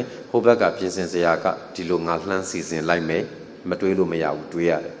ရမယ်ဟိုဘက်ကပြင်ဆင်စရာကဒီလိုငါလှမ်းစီစဉ်လိုက်မယ်မတွေးလို့မရဘူးတွေး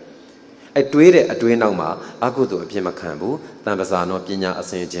ရတယ် ai tuế để tuế nào mà aku tu apim mà khăn bu tam basa nó pin nhà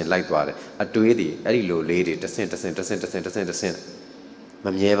asen chen like toa đấy tuế thì ấy đi lô lê thì descent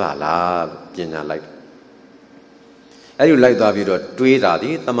mà nhẹ bà là pin nhà like ấy đi like toa bị rồi tuế ra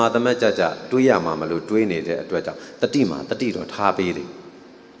thì tâm cha tuế à mà lo tuế này để tuế chăng tát đi rồi tha bê đi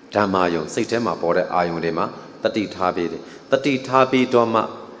đam mà dùng xây thế mà bỏ đấy ai dùng đấy mà tát đi tha bê đó mà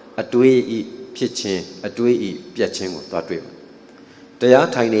tuế ý phía trên tuế ý phía trên của toa tuếတရား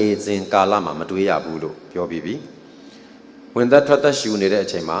ထိုင်နေစဉ်ကာလမှာမတွေးရဘူးလို့ပြောပြီးပြီဝင်သက်ထွက်သက်ရှူနေတဲ့အ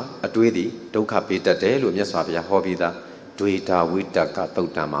ချိန်မှာအတွေးသည်ဒုက္ခပေးတတ်တယ်လို့မြတ်စွာဘုရားဟောပြီးသားတွေတာဝိတကသု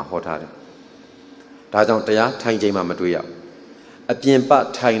တ်တံမှာဟောထားတယ်ဒါကြောင့်တရားထိုင်ချိန်မှာမတွေးရဘူးအပြင်ပ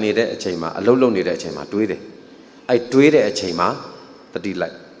ထိုင်နေတဲ့အချိန်မှာအလုံးလုံးနေတဲ့အချိန်မှာတွေးတယ်အဲတွေးတဲ့အချိန်မှာတတိလို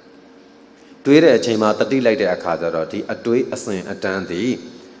က်တွေးတဲ့အချိန်မှာတတိလိုက်တဲ့အခါကျတော့ဒီအတွေးအစဉ်အတန်းသည်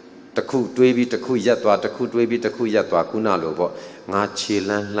တခုတွေးပြီးတခုရက်သွားတခုတွေးပြီးတခုရက်သွားခုနလိုပေါ့ငါခြေလ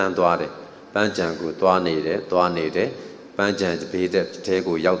န်းလှမ်းသွားတယ်ပန်းကြံကိုသွားနေတယ်ပန်းကြံဘေးတဲ့တဲ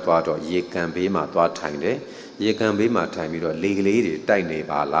ကိုရောက်သွားတော့ရေကန်ဘေးမှာသွားထိုင်တယ်ရေကန်ဘေးမှာထိုင်ပြီးတော့လေကလေးတွေတိုက်နေ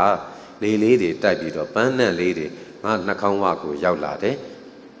ပါလားလေလေးတွေတိုက်ပြီးတော့ပန်းနံ့လေးတွေငါနှာခေါင်းဝကိုရောက်လာတယ်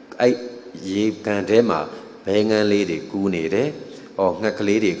အဲ့ရေကန်ထဲမှာဘဲငန်းလေးတွေကူးနေတယ်ငှက်က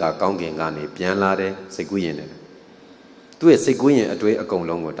လေးတွေကကောင်းကင်ကနေပြန်လာတယ်စိတ်ကူးရင်တယ်သူ့ရဲ့စိတ်ကူးရင်အတွေ့အကုန်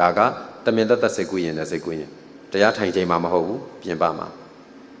လုံးကိုဒါကတမင်သက်စိတ်ကူးရင်နဲ့စိတ်ကူးရင်တရားထိုင်ချိန်မှာမဟုတ်ဘူး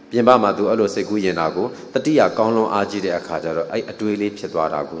ပြင်ပမှာသူအဲ့လိုစိတ်ကူးရင်တာကိုတတိယကောင်းလုံးအားကြီးတဲ့အခါကျတော့အဲ့အတွေးလေးဖြစ်သွား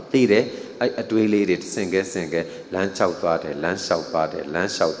တာကိုသိတယ်အဲ့အတွေးလေးတွေစင်ကဲလမ်းလျှောက်သွားတယ်လမ်းလျှောက်သွား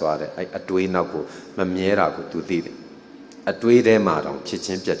တယ်အဲ့အတွေးနောက်ကိုမမြဲတာကိုသူသိတယ်အတွေးထဲမှာတောင်ဖြစ်ချ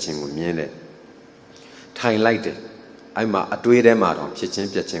င်းပြက်ချင်းကိုမြင်တယ်ထိုင်လိုက်တယ်အဲ့မှာအတွေးထဲမှာတောင်ဖြစ်ချင်း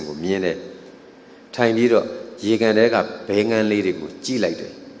ပြက်ချင်းကိုမြင်တယ်ထိုင်ပြီးတော့ရေကန်တဲကဘဲငန်းလေးတွေကိုကြည့်လိုက်တ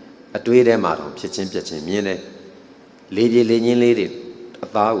ယ်အတွေးထဲမှာတောင်ဖြစ်ချင်းပြက်ချင်းမြင်တယ်လေပြေလေညင်းလေးတွေအ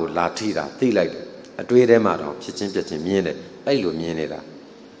သားကိုလာထိတာသိလိုက်တယ်အတွေးထဲမှာတောင်ဖြစ်ချင်းပြက်ချင်းမြင်တယ်အဲ့လိုမြင်နေတာ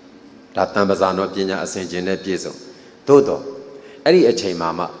ဒါတန်ပဇာနောပညာအစဉ်ချင်းနဲ့ပြည့်စုံသို့တော့အဲ့ဒီအချိန်မှာ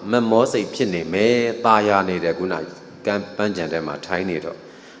မှမမောစိတ်ဖြစ်နေမယ်ตาရနေတဲ့ခုနကံပန်းကြံထဲမှာထိုင်းနေတော့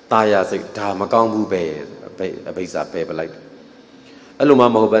ตาရစိတ်ဒါမကောင်းဘူးပဲအဘိဇ္ဇာပယ်ပလိုက်အဲ့လိုမှ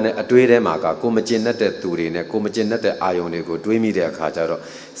မဟုတ်ဘဲနဲ့အတွေးထဲမှာကကိုမကျင်တတ်တဲ့သူတွေနဲ့ကိုမကျင်တတ်တဲ့အာယုန်တွေကိုတွေးမိတဲ့အခါကျတော့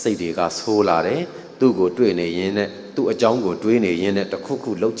စိတ်တွေကဆိုးလာတယ်သူ့ကိုတွေ့နေရင်နဲ့သူ့အကြောင်းကိုတွေးနေရင်နဲ့တခု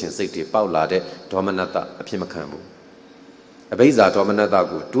ခုလှုပ်ချင်စိတ်တွေပေါက်လာတဲ့ဒေါမနတအဖြစ်မခံဘူးအဘိဇ္ဇာဒေါမနတ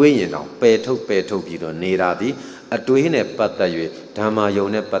ကိုတွေးရင်တော့ပယ်ထုတ်ပြီးတော့နေတာဒီအတွေးနဲ့ပတ်သက်၍ဓမ္မာယုံ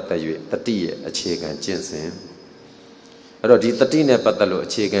နဲ့ပတ်သက်၍တတိရဲ့အခြေခံကျင့်စဉ်အဲ့တော့ဒီတတိနဲ့ပတ်သက်လို့အ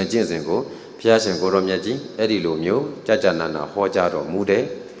ခြေခံကျင့်စဉ်ကိုဘုရားရှင်ကိုရောမြတ်ကြီးအဲ့ဒီလိုမျိုးကြာနာနာဟောကြားတော်မူတယ်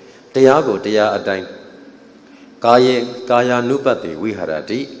တရားကိုတရားအတိုင်းကာယ ानु ပတ္တိဝိဟရ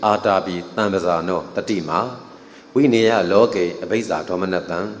တိအာတာပိတံပဇာနောတတိမာဝိနေယလောကေအဘိဇ္ဇာဒေါမန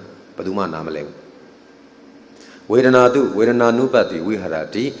တံဘယ်သူမှနားမလဲဘူးဝေဒနာတုဝေဒနာ ानु ပတ္တိဝိဟရ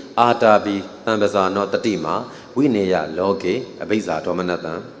တိအာတာပိတံပဇာနောတတိမာဝိနေယလောကေအဘိဇ္ဇာဒေါမန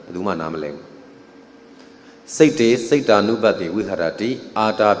တံဘယ်သူမှနားမလဲဘူးစိတ်တေစိတ်တာ ानु ပတ္တိဝိဟရတိအာ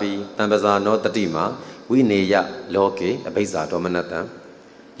တာပိတံပဇာနောတတိမာဝိနေယလောကေအဘိဇ္ဇာဒေါမနတံ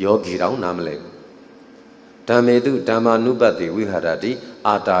ယောဂီတောင်နားမလဲဘူးဓမ္မေတုဓမ္မာ ानु ပတ္တိဝိဟရတိ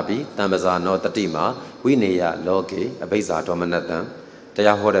အာတာပိတံပဇာနောတတိမာဝိနေယလောကေအဘိဇ္ဇာဒေါမနတံတ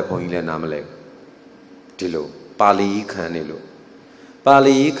ရားဟောတဲ့ဘုန်းကြီးလည်းနားမလဲဒီလိုပါဠိခံနေလို့ပါ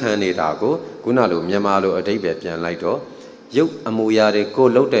ဠိခံနေတာကိုခုနလိုမြန်မာလိုအဓိပ္ပာယ်ပြန်လိုက်တော့ရုပ်အမူအရာတွေကို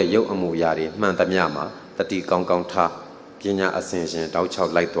လှုပ်တဲ့ရုပ်အမူအရာတွေမှန်သမျှမှာတတိကောင်းကောင်းထားပညာအစဉ်ရှင်တောက်ချော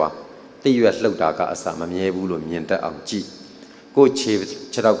က်လိုက်သွားတိရွက်လှုပ်တာကအစမမြဲဘူးလို့မြင်တတ်အောင်ကြည့်ကိုခြေ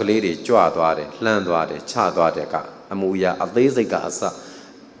ထောက်ကလေးတွေကြွသွားတယ်လှမ်းသွားတယ်ချသွားတယ်ကအမူအရာအသေးစိတ်ကအစ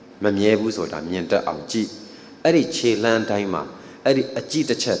မမြဲဘူးဆိုတာမြင်တတ်အောင်ကြည့်အဲ့ဒီခြေလှမ်းတိုင်းမှာအဲ့ဒီအကြည့်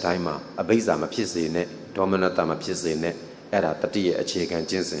တစ်ချက်တိုင်းမှာအဘိဇ္ဇာမဖြစ်စေနဲ့ဒေါမနတမဖြစ်စေနဲ့အဲ့ဒါတတိရဲ့အခြေခံ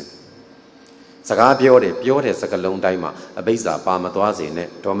ကျင့်စဉ်စကားပြောတဲ့စကားလုံးတိုင်းမှာအဘိဇ္ဇာပါမသွားစေနဲ့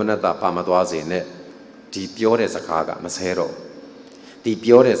ဒေါမနတပါမသွားစေနဲ့ဒီပြောတဲ့စကားကမဆဲတော့ဒီ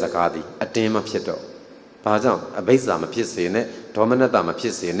ပြောတဲ့စကားဒီအတင်းမဖြစ်တော့ဘာကြောင့်အဘိဇ္ဇာမဖြစ်စေနဲ့ဒေါမနတမဖြ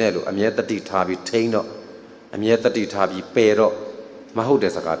စ်စေနဲ့လို့အမြဲတတိထားပြီးထိန်းတော့အမြဲတတိထားပြီးပယ်တော့မဟုတ်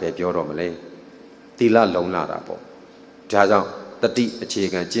တဲ့စကားပဲပြောတော့မလဲသီလလုံလာတာပေါ့ဒါကြောင့်တတိအခြေ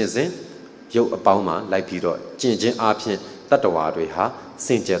ခံကျင့်စဉ်ရုပ်အပေါင်းမှာလိုက်ပြီးတော့ကျင့်ခြင်းအပြင်တတ္တဝါတွေဟာစ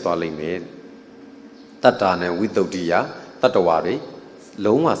င်ကြယ်သွားလိမ့်မယ်တတ္တာနဲ့ဝိသုဒ္ဓိယတတ္တဝါတွေ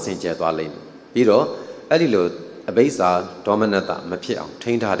လုံးဝစင်ကြယ်သွားလိမ့်မယ်ပြီးတော့အဲ့ဒီလိုအဘိဇ္ဇာဒေါမနတမဖြစ်အောင်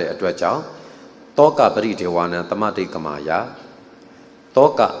ထိန်းထားတဲ့အတွက်ကြောင့်တောကပရိဒေဝနံတမတိကမာယတော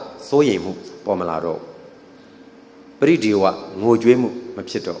ကစိုးရိမ်မှုပေါ်မလာတော့ပရိဒေဝငိုကြွေးမှုမ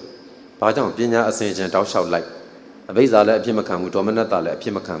ဖြစ်တော့ဘာကြောင့်ပညာအစဉ်ချင်းတောက်လျှောက်လိုက်အဘိဇ္ဇာလည်းအဖြစ်မခံဘူးဒေါမနတလည်းအဖြ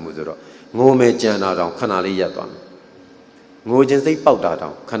စ်မခံဘူးဆိုတော့ ngô mê chèn nào đồng khăn nào đi giật toàn ngô trên giấy bao đà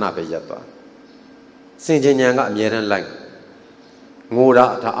đồng khăn nào bị giật toàn xin trên nhà ngã mía đen lạnh ngô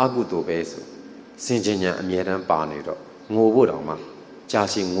đã ác cụ tổ bê số xin trên nhà mía đen bà này đó ngô bố đồng mà cha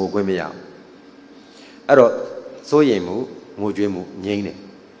xin ngô quên mẹ ở đó số gì mù ngô chuyện mù nhây này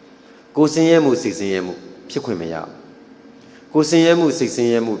cô xin em mù xịt xin em mù phía quên mẹ cô xin em mù xịt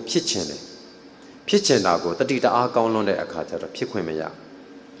xin em mù phía trên nào cô tất đi đã ác con luôn đấy ác hạt cho phía quên mẹ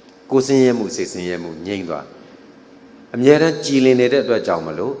cô xin em mù xịt xin em mù nhây đó mía đen chỉ lên đấy đó chào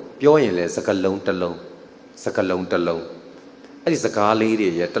mà lố biểu hiện là sắc lông tơ lông ấy sắc lấy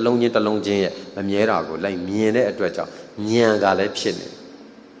đi tơ lông gì mà mía ra cô lại mía đấy đó chào nhang gà lại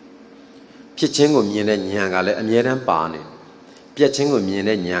phía trên của mía này nhang gà lại mía đen bà này phía trên của mía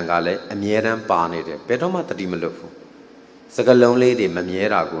này nhang gà lại mía đen bà này đấy bé đó mà tất đi mà lố sắc lông lấy đi mà mía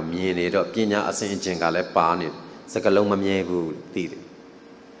ra cô mía này đó phía nhà sinh trên gà lại bà này sắc lông mà mía bu tì đấy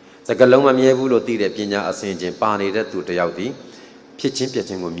sắc lông mà mía bu lo tì đấy phía nhà sinh trên bà này đấy tụt nhau tí phía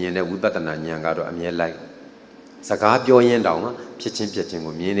trên của mía này uất bắt nà nhang gà đó mía lại sắc biểu hiện đâu mà phía trên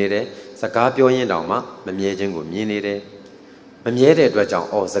của mía này đấy sắc biểu hiện đâu mà mía trên của mía này đấy mà mía đấy đó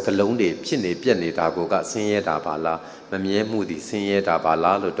chẳng sắc lông đấy phía này ta cô cả sinh ye ta bà la mà mía mu đi sinh ye ta bà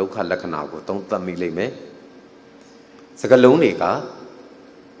la rồi đâu khát lắc nào cô tông tâm mình lấy mấy sắc lông này cả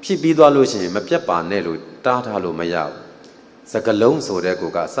phía bị đóa lối xem mà phía bà này rồi ta thà rồi mà giàu sắc lông số đấy cô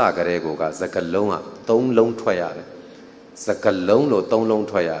cả sa cái đấy cô cả sắc lông tông lông thoại à đấy sắc lông rồi tông lông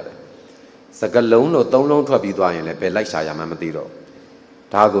thoại à đấy sắc lông rồi tông lông thoại bị đóa như này bé lại xài mà tí rồi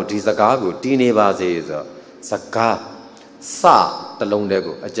ta cô đi sắc cô tí này bao giờ rồi sắc sa tơ lông đấy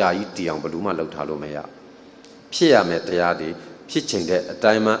cô aja ít tiếng bự mà lâu thà rồi mà giàu phía à mẹ thầy đi phía trên đấy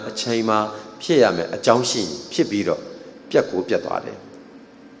tại mà trên mà phía à mẹ trong xin phía bị rồi phía cô phía đóa đấy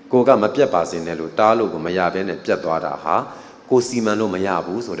cô cả mà phía bà xin này rồi ta lúc cô mà giàu bên này phía đóa đó ha cô xí mà lúc mà giàu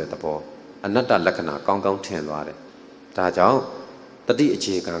bù số đấy tập bộ anh nãy ta lắc na cong thiên loa đấy ta cháu tất đi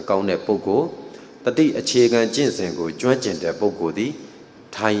chơi càng cong này bố cô tất đi chơi càng chiến sinh cô chuyên chiến đấy bố cô đi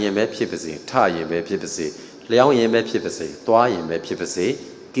thay yên bé phía bên gì thay yên bé phía bên gì léo yên bé phía bên gì toa yên bé phía bên gì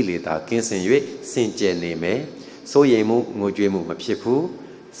kỹ lý ta kinh sinh yuế sinh chiến này mẹ số yên mu ngồi chơi mu mà phía phụ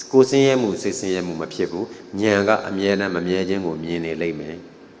cô sinh yên mu sinh yên mu mà phía phụ nhà cái mẹ này mà mẹ chân ngồi mẹ này lấy mẹ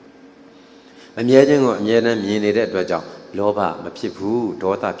mẹ chân ngồi mẹ này mẹ này đấy tôi cháu lo ba mà phía phụ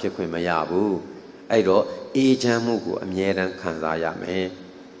đó ta phía quên mà ya bu ai đó ý chân mu của mẹ đang khăn ra ya mẹ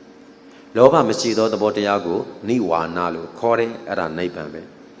lo ba mà chỉ đó tập bát ya của ni hòa na luôn khó đấy ở đằng này bạn mẹ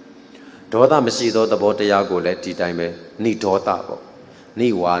đó ta mà chỉ đó tập bát ya của lại đi tay mẹ ni đó ta bộ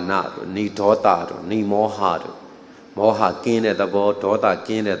ni hòa na rồi ni đó ta rồi ni moha kiến này tập bát đó ta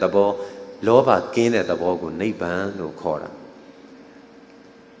kiến này tập bát lo ba kiến này tập bát của ni bạn rồi khó ra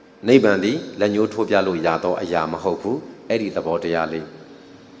Nây bàn đi là nhiều thua bia lùi giả đó ai mà hậu phú ấy đi tập bát ya đi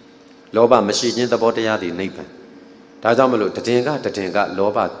lo ba mà chỉ trên tập bát ya đi nây bàn đã cho mà lùi tết ga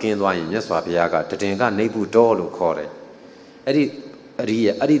lo ba kiến đoan gì nhất xóa bia ga tết ga nây bu đó lùi khó đấy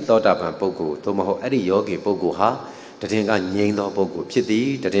ấy đi tao đáp bàn bốc cụ tôi mà họ ấy đi yogi bốc cụ ha tết ga nhảy đó bốc cụဖြစ်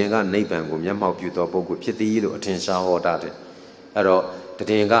đi tết ga nây bàn của nhắm mau piu đó bốc cụဖြစ်đi lùi thiên sa họ đã đấy ở đó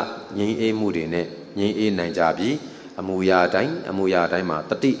tết ga nhảy em mu đi nè nhảy em này trả biအမူအရာတိုင်းမှာ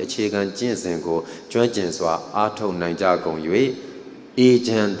တတိအခြေခံကျင့်စဉ်ကိုကျွမ်းကျင်စွာအားထုတ်နိုင်ကြကုန်၍အေး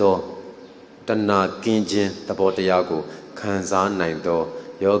ချမ်းသောတဏှာကင်းခြင်းသဘောတရားကိုခံစားနိုင်သော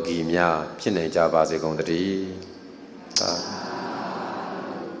ယောဂီများဖြစ်နိုင်ကြပါစေကုန်သတည်း